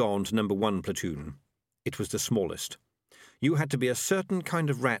moved on to number 1 platoon. It was the smallest. You had to be a certain kind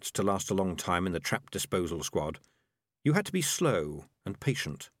of rat to last a long time in the trap disposal squad. You had to be slow and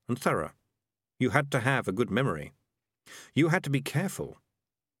patient and thorough. You had to have a good memory. You had to be careful.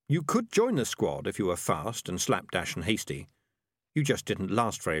 You could join the squad if you were fast and slapdash and hasty. You just didn't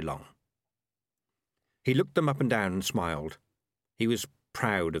last very long. He looked them up and down and smiled. He was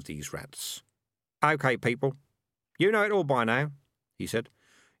proud of these rats. "OK, people, you know it all by now," he said.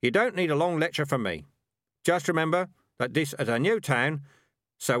 "You don't need a long lecture from me. Just remember that this is a new town,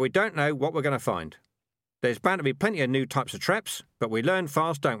 so we don't know what we're going to find. There's bound to be plenty of new types of traps, but we learn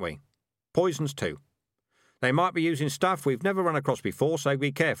fast, don't we? Poisons too. They might be using stuff we've never run across before, so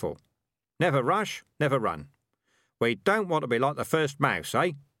be careful. Never rush, never run. We don't want to be like the first mouse,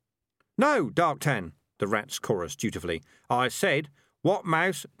 eh? No, Dark Tan, the rats chorused dutifully. I said, what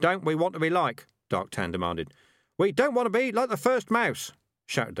mouse don't we want to be like? Dark Tan demanded. We don't want to be like the first mouse,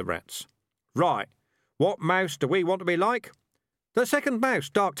 shouted the rats. Right. What mouse do we want to be like? The second mouse,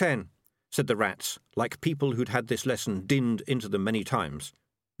 Dark Tan, said the rats, like people who'd had this lesson dinned into them many times.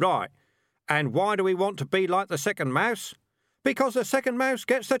 Right. And why do we want to be like the second mouse? Because the second mouse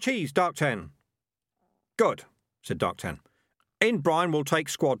gets the cheese, Dark Tan. Good, said Dark Tan. In Brian will take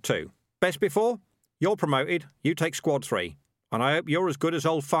squad 2. Best before? You're promoted, you take squad 3. And I hope you're as good as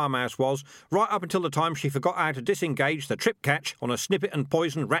old Farmouse was, right up until the time she forgot how to disengage the trip catch on a snippet and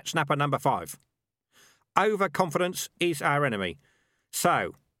poison rat snapper number 5. Overconfidence is our enemy.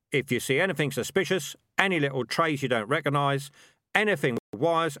 So, if you see anything suspicious, any little trays you don't recognise, anything with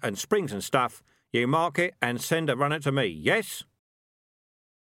wires and springs and stuff, you mark it and send a runner to me, yes?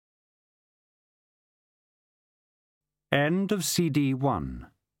 End of CD 1.